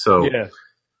point. So,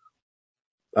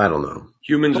 I don't know.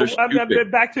 Humans are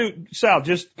stupid. Back to Sal,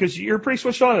 just because you're pretty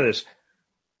switched on to this.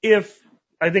 If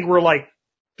I think we're like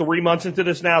 3 months into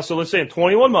this now, so let's say in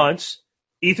 21 months,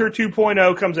 Ether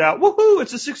 2.0 comes out, woohoo,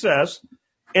 it's a success,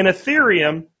 and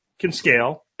Ethereum can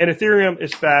scale, and Ethereum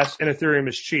is fast, and Ethereum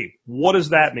is cheap. What does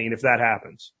that mean if that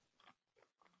happens?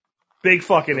 Big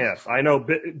fucking if. I know,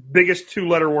 biggest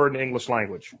 2-letter word in English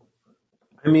language.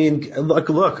 I mean, look,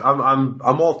 I'm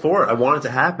all for it. I want it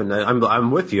to happen.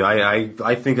 I'm with you.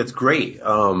 I think it's great.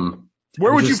 Where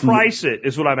would you price it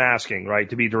is what I'm asking, right?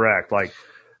 To be direct, like.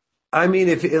 I mean,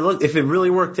 if it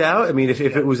really worked out, I mean, if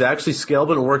it was actually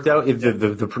scalable and worked out, if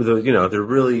there's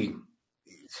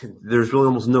really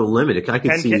almost no limit. I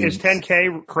could see. Is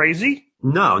 10K crazy?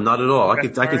 No, not at all.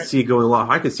 Okay. I could see it going a lot.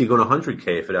 I could see it going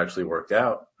 100K if it actually worked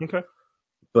out. Okay.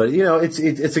 But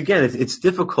it's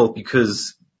difficult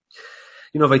because,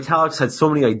 Vitalik's had so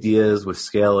many ideas with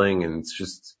scaling, and it's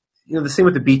just, the same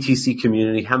with the BTC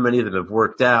community, how many of them have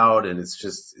worked out, and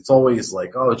it's always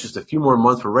like, oh, it's just a few more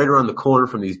months. We're right around the corner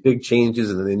from these big changes,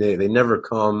 and then they never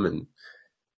come. And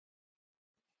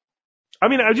I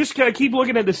mean, I just gotta keep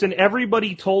looking at this, and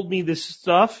everybody told me this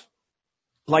stuff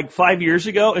like 5 years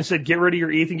ago and said, get rid of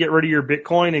your ETH and get rid of your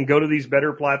Bitcoin and go to these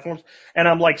better platforms. And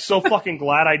I'm like, so fucking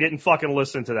glad I didn't fucking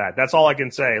listen to that. That's all I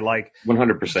can say. Like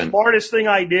 100%. The smartest thing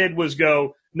I did was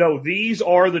go, no, these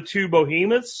are the two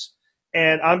behemoths,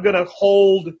 and I'm going to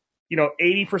hold,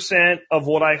 80% of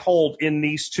what I hold in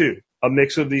these two, a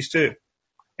mix of these two.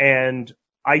 And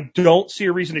I don't see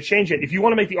a reason to change it. If you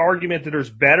want to make the argument that there's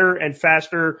better and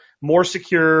faster, more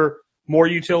secure, more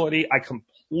utility, I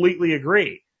completely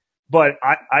agree. But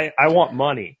I want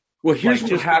money. Well, here's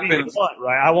what happens.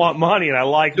 Right? I want money, and I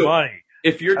like money.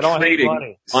 If you're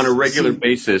trading on a regular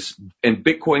basis and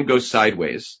Bitcoin goes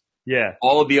sideways,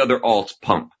 all of the other alts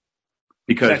pump.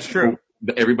 Because that's true.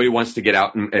 Everybody wants to get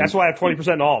out and that's why I have 20%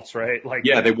 alts, right?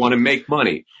 They want to make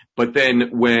money. But then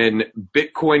when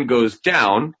Bitcoin goes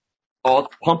down,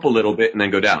 alts pump a little bit and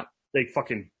then go down. They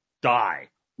fucking die.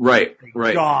 Right.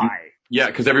 Die. Yeah,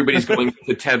 because everybody's going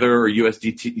to Tether or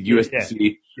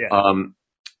USDC.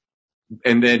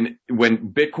 And then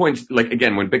when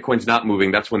Bitcoin's not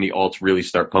moving, that's when the alts really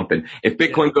start pumping. If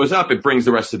Bitcoin goes up, it brings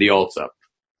the rest of the alts up.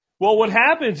 Well, what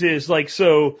happens is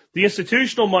so the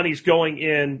institutional money's going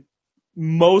in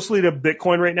mostly to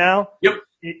Bitcoin right now. Yep.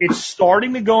 It's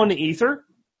starting to go into Ether.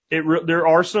 There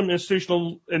are some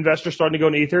institutional investors starting to go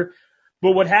into Ether.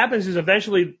 But what happens is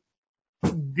eventually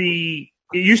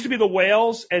it used to be the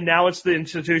whales, and now it's the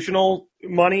institutional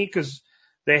money because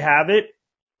they have it.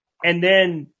 And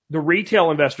then the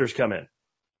retail investors come in.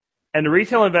 And the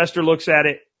retail investor looks at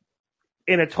it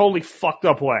in a totally fucked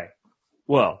up way.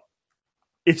 Well,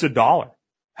 it's $1.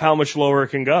 How much lower it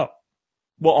can go?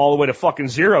 Well, all the way to fucking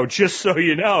zero, just so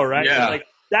you know, right? Yeah.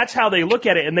 That's how they look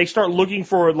at it. And they start looking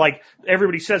for,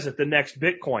 everybody says it, the next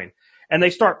Bitcoin. And they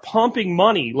start pumping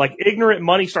money. Ignorant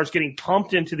money starts getting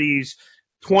pumped into these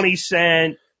 20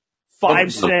 cent,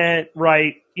 5 cent,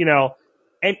 right?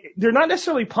 And they're not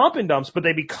necessarily pump and dumps, but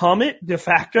they become it de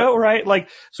facto, right?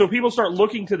 So people start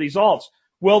looking to these alts.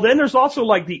 Well, then there's also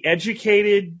the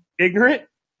educated ignorant,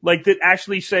 that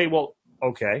actually say, well,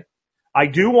 okay, I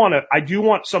do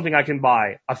want something I can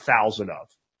buy 1,000 of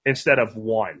instead of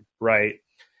one, right?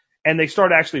 And they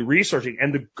start actually researching,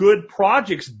 and the good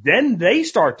projects, then they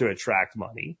start to attract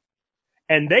money,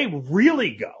 and they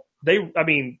really go.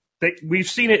 We've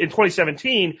seen it in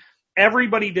 2017.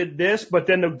 Everybody did this, but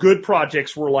then the good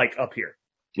projects were up here.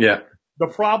 Yeah. The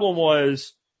problem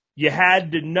was you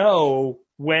had to know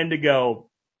when to go.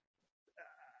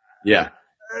 Yeah.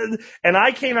 And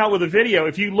I came out with a video.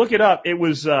 If you look it up, it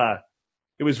was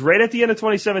right at the end of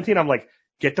 2017. I'm like,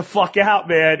 get the fuck out,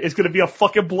 man. It's going to be a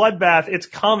fucking bloodbath. It's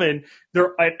coming.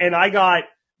 And I got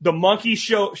the monkeys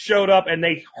showed up and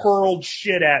they hurled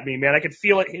shit at me, man. I could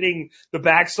feel it hitting the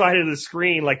backside of the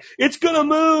screen. It's going to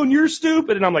moon. You're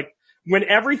stupid. And I'm like, when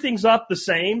everything's up the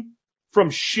same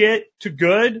from shit to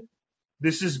good,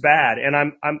 this is bad. And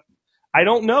I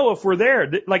don't know if we're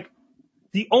there.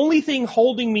 The only thing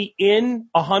holding me in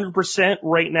 100%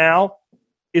 right now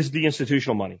is the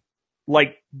institutional money.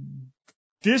 Like,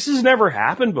 this has never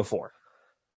happened before.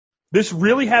 This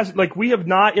really has, like, we have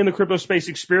not in the crypto space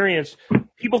experienced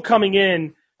people coming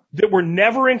in that were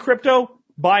never in crypto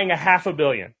buying $500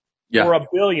 million or $1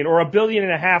 billion or $1.5 billion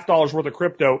worth of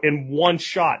crypto in one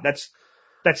shot.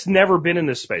 That's never been in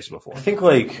this space before. I think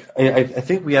I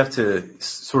think we have to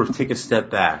sort of take a step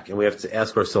back and we have to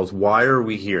ask ourselves, why are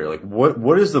we here? Like,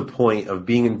 what is the point of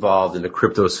being involved in the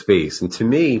crypto space? And to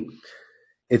me,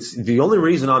 it's the only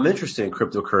reason I'm interested in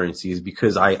cryptocurrency is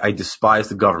because I despise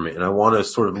the government and I want to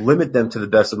sort of limit them to the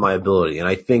best of my ability. And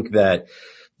I think that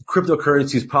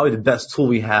cryptocurrency is probably the best tool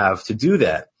we have to do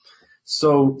that.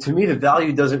 So to me, the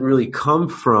value doesn't really come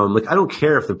from, like, I don't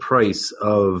care if the price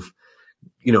of,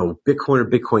 Bitcoin or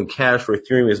Bitcoin Cash for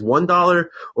Ethereum is $1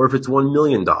 or if it's $1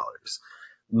 million.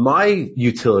 My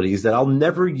utility is that I'll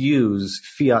never use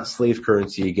fiat slave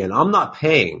currency again. I'm not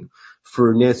paying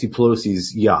for Nancy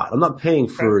Pelosi's yacht. I'm not paying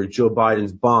for Joe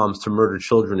Biden's bombs to murder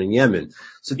children in Yemen.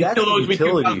 So that's the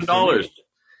utility. $2,000.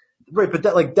 Right, but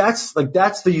that's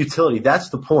the utility. That's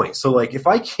the point. So like, if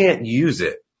I can't use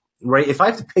it, right, if I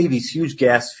have to pay these huge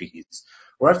gas fees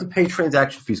or I have to pay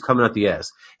transaction fees coming out the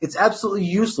ass, it's absolutely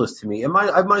useless to me. I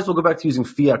might as well go back to using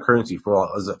fiat currency for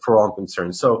all I'm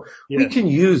concerned. So we can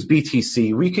use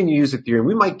BTC, we can use Ethereum,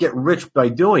 we might get rich by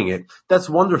doing it. That's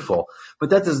wonderful. But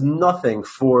that does nothing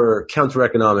for counter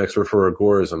economics or for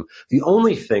agorism. The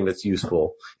only thing that's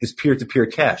useful is peer-to-peer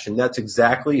cash. And that's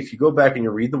exactly, if you go back and you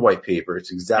read the white paper,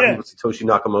 it's exactly what Satoshi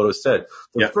Nakamoto said.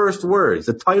 The first words,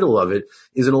 the title of it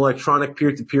is an electronic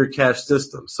peer-to-peer cash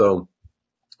system. So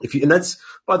and that's,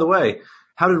 by the way,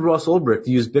 how did Ross Ulbricht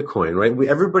use Bitcoin, right?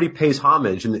 Everybody pays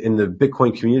homage in the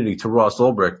Bitcoin community to Ross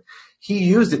Ulbricht. He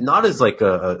used it not as like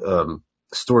a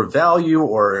store of value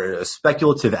or a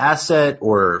speculative asset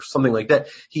or something like that.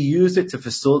 He used it to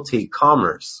facilitate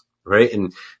commerce, right?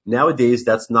 And nowadays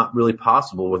that's not really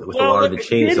possible with a lot of the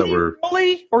chains that were.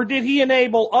 Really? Or did he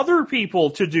enable other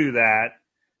people to do that?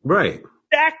 Right.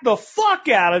 Stack the fuck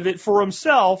out of it for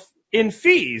himself in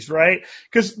fees, right?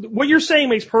 Because what you're saying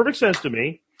makes perfect sense to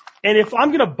me. And if I'm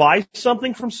going to buy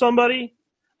something from somebody,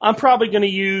 I'm probably going to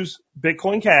use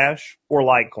Bitcoin Cash or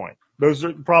Litecoin. Those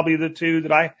are probably the two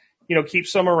that I, keep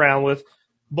some around with.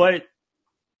 But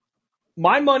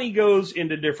my money goes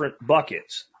into different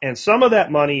buckets. And some of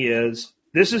that money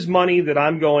this is money that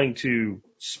I'm going to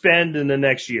spend in the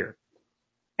next year.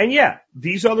 And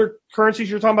these other currencies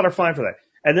you're talking about are fine for that.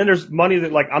 And then there's money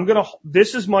that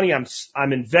this is money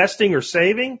I'm investing or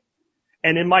saving.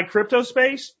 And in my crypto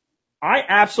space, I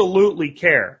absolutely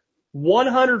care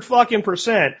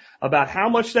 100% about how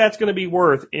much that's going to be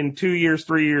worth in 2 years,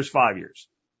 3 years, 5 years.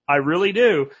 I really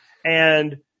do.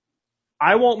 And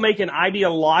I won't make an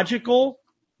ideological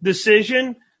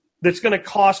decision that's going to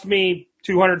cost me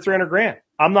 200, 300 grand.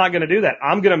 I'm not going to do that.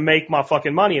 I'm going to make my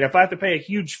fucking money. And if I have to pay a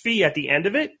huge fee at the end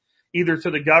of it, either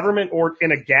to the government or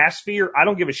in a gas fee, or I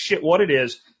don't give a shit what it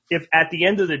is, if at the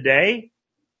end of the day,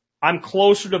 I'm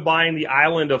closer to buying the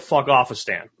island of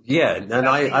Fuck-Offistan. Yeah, and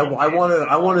I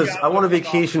want to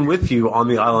vacation with you on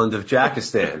the island of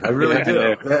Jackistan. I really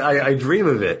do. I dream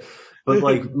of it. But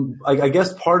I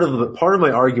guess part of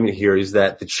my argument here is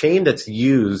that the chain that's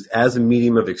used as a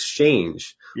medium of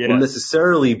exchange will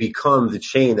necessarily become the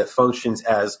chain that functions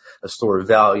as a store of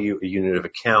value, a unit of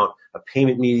account, a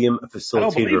payment medium, a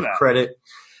facilitator of credit.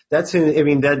 That's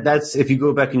if you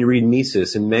go back and you read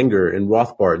Mises and Menger and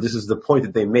Rothbard, this is the point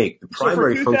that they make. The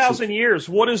primary so for 2,000 years,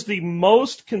 what is the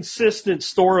most consistent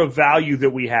store of value that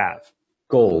we have?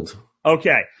 Gold.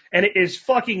 Okay. And it is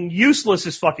fucking useless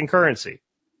as fucking currency.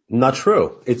 Not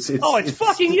true. It's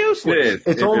fucking useless.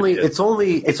 It's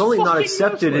only not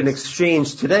accepted in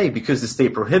exchange today because the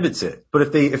state prohibits it. But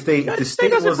if the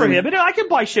state doesn't prohibit it, I can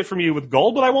buy shit from you with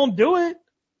gold, but I won't do it.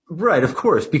 Right, of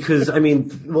course, because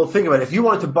think about it. If you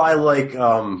wanted to buy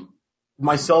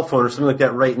my cell phone or something like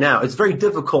that right now, it's very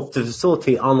difficult to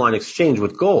facilitate online exchange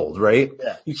with gold, right?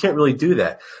 Yeah. You can't really do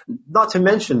that. Not to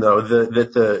mention though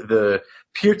that the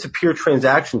peer-to-peer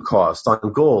transaction costs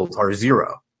on gold are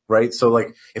zero. Right? So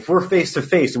if we're face to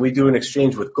face and we do an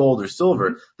exchange with gold or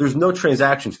silver, there's no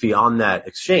transaction fee on that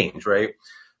exchange, right?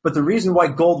 But the reason why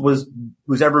gold was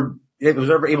ever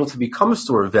able to become a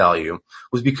store of value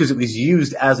was because it was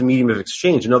used as a medium of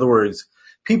exchange. In other words,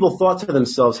 people thought to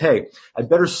themselves, hey, I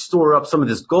better store up some of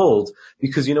this gold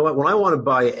because you know what? When I want to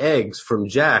buy eggs from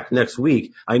Jack next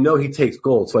week, I know he takes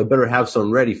gold, so I better have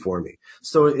some ready for me.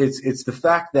 So it's the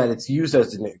fact that it's used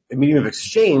as a medium of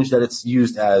exchange that it's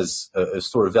used as a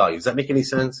store of value. Does that make any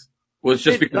sense? Well, it's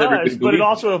just because everybody but it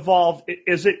also evolved.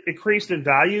 As it increased in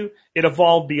value, it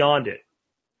evolved beyond it.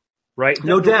 right?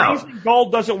 No doubt. The reason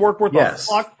gold doesn't work worth a Yes.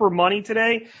 fuck for money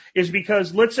today is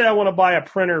because let's say I want to buy a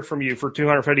printer from you for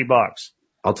 $250.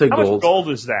 I'll take How gold. much gold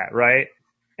is that, right?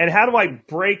 And how do I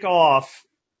break off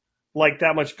like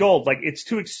that much gold? Like it's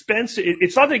too expensive.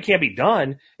 It's not that it can't be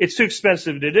done. It's too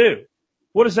expensive to do.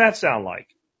 What does that sound like?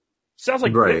 Sounds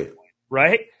like Right. Bitcoin,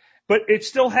 right? But it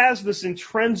still has this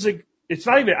intrinsic, it's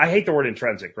not even, I hate the word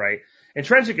intrinsic, right?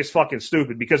 Intrinsic is fucking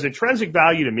stupid because intrinsic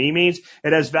value to me means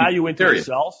it has value into Period.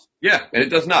 itself. Yeah, and it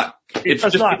does not. It's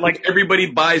does just not. Like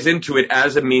everybody buys into it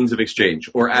as a means of exchange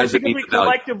or as a because means we of value.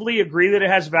 collectively agree that it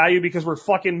has value because we're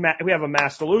fucking, we have a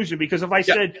mass delusion. Because if I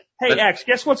said, hey, That's- X,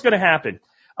 guess what's going to happen?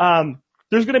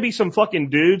 There's going to be some fucking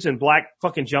dudes in black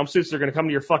fucking jumpsuits. They're going to come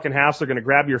to your fucking house. They're going to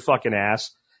grab your fucking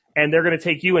ass. And they're going to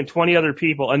take you and 20 other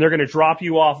people, and they're going to drop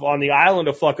you off on the island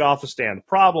of Fuck-Offistan. The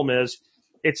problem is,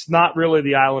 it's not really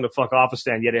the island of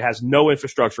Fuck-Offistan, yet it has no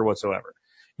infrastructure whatsoever.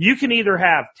 You can either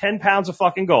have 10 pounds of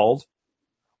fucking gold,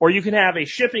 or you can have a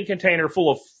shipping container full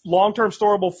of long-term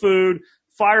storable food,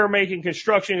 fire-making,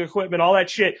 construction equipment, all that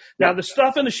shit. Now, the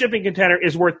stuff in the shipping container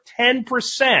is worth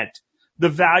 10% the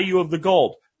value of the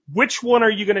gold. Which one are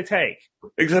you going to take?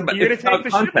 Exactly. You're going to take the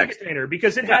shipping container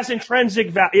because it has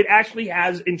intrinsic value. It actually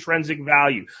has intrinsic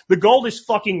value. The gold is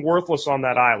fucking worthless on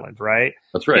that island, right?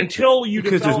 That's right. Until you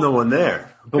Because there's no one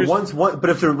there. But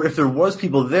if there was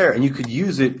people there and you could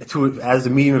use it as a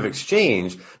medium of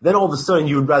exchange, then all of a sudden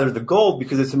you would rather the gold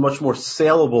because it's a much more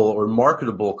saleable or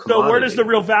marketable commodity. So where does the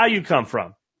real value come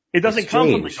from? It doesn't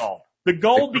come from the Exchange. gold. The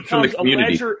gold It comes from the becomes a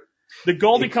community. ledger. The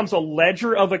gold becomes a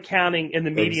ledger of accounting in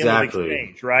the medium Exactly. of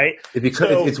exchange, right?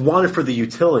 It's wanted for the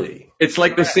utility. It's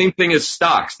like the same thing as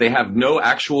stocks. They have no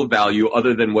actual value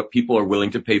other than what people are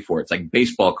willing to pay for. It's like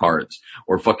baseball cards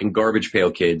or fucking garbage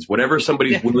pail kids. Whatever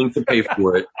somebody's willing to pay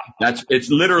for it, it's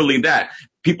literally that.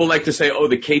 People like to say, oh,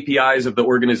 the KPIs of the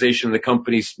organization, the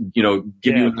companies,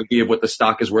 give you an idea of what the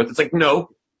stock is worth. It's like,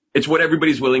 no, it's what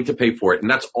everybody's willing to pay for it. And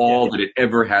that's all that it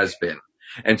ever has been.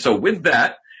 And so with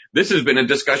that, this has been a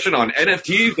discussion on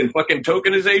NFTs and fucking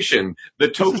tokenization, the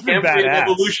tokcambrian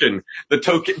evolution, the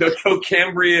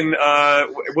tokcambrian,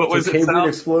 what was it? Tokcambrian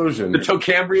explosion. The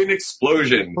tokcambrian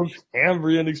explosion.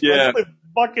 Tokcambrian explosion. Yeah.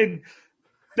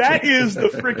 That is the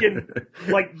freaking,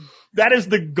 that is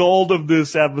the gold of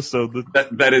this episode.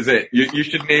 That is it. You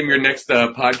should name your next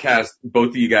podcast, both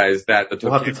of you guys, that.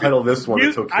 We'll have to title this one the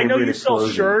Tokcambrian I know you explosion.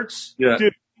 sell shirts. Yeah.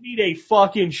 Dude, you need a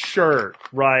fucking shirt,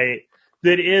 right?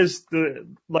 That is the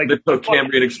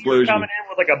Tokcambrian explosion. Coming in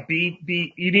with like a beat.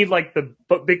 You need like the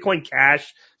Bitcoin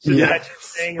Cash to do that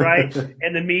thing, right?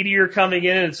 And the meteor coming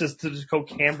in and it says the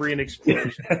Tokcambrian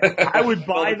explosion. I would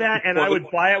buy that, and I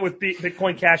would buy it with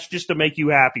Bitcoin Cash just to make you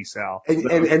happy, Sal.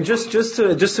 And just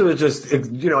to I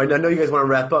know you guys want to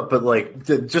wrap up, but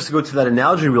just to go to that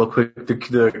analogy real quick,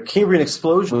 the Cambrian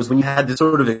explosion was when you had this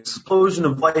sort of explosion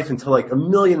of life into like a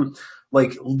million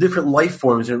different life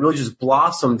forms, and it really just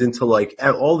blossomed into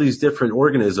all these different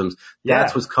organisms.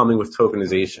 That's what's coming with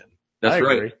tokenization. That's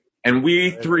right. And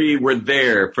we three were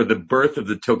there for the birth of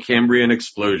the Tokcambrian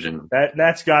explosion.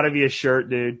 That's got to be a shirt,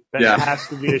 dude. That has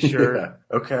to be a shirt. Yeah.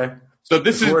 Okay. So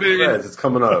this has been it's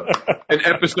coming up. an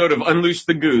episode of Unloose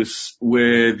the Goose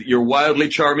with your wildly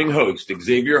charming host,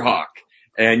 Xavier Hawk.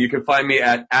 And you can find me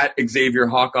at Xavier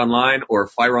Hawk online or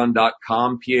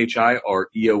Firon.com,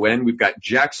 P-H-I-R-E-O-N. We've got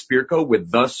Jack Spirko with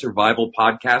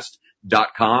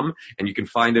thesurvivalpodcast.com, and you can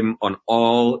find him on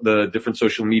all the different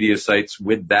social media sites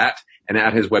with that, and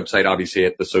at his website, obviously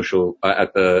at the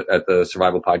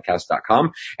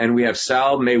survivalpodcast.com. And we have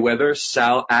Sal Mayweather,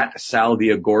 Sal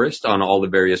the Agorist on all the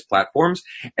various platforms,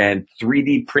 and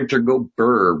 3D Printer Go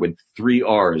Burr with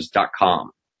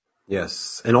 3Rs.com.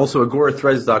 Yes, and also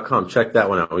agorathreads.com. Check that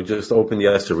one out. We just opened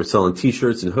yesterday. We're selling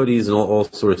T-shirts and hoodies and all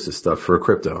sorts of stuff for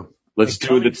crypto. Let's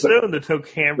do the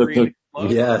Tokcambrian.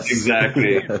 Yes,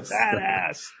 exactly. Yes.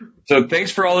 Badass. So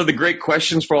thanks for all of the great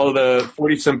questions for all of the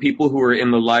 40-some people who were in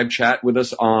the live chat with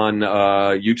us on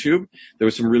YouTube. There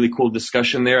was some really cool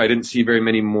discussion there. I didn't see very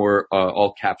many more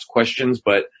all caps questions,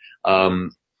 but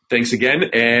thanks again.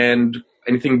 And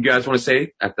anything you guys want to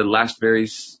say at the last very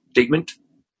statement?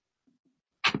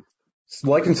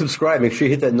 Like and subscribe. Make sure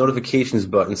you hit that notifications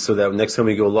button so that next time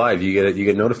we go live, you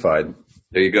get notified.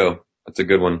 There you go. That's a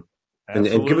good one. And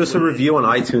give us a review on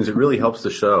iTunes. It really helps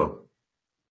the show.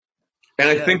 And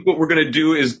I think what we're going to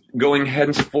do is going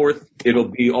henceforth, it'll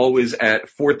be always at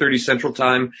 4:30 Central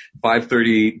Time,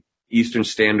 5:30 Eastern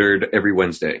Standard every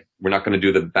Wednesday. We're not going to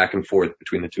do the back and forth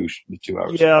between the two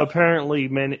hours. Yeah, apparently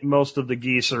most of the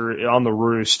geese are on the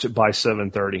roost by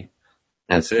 7:30.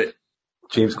 That's it.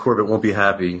 James Corbett won't be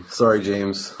happy. Sorry,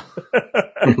 James.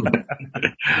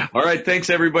 All right, thanks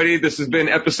everybody. This has been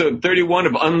episode 31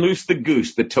 of Unloose the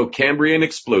Goose, the Tokcambrian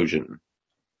Explosion.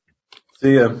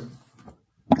 See ya.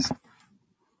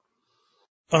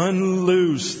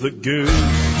 Unloose the goose.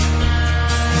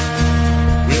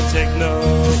 We'll take no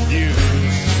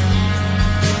views.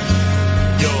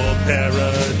 Your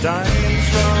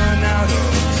paradigm's run out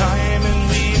of time and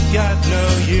we've got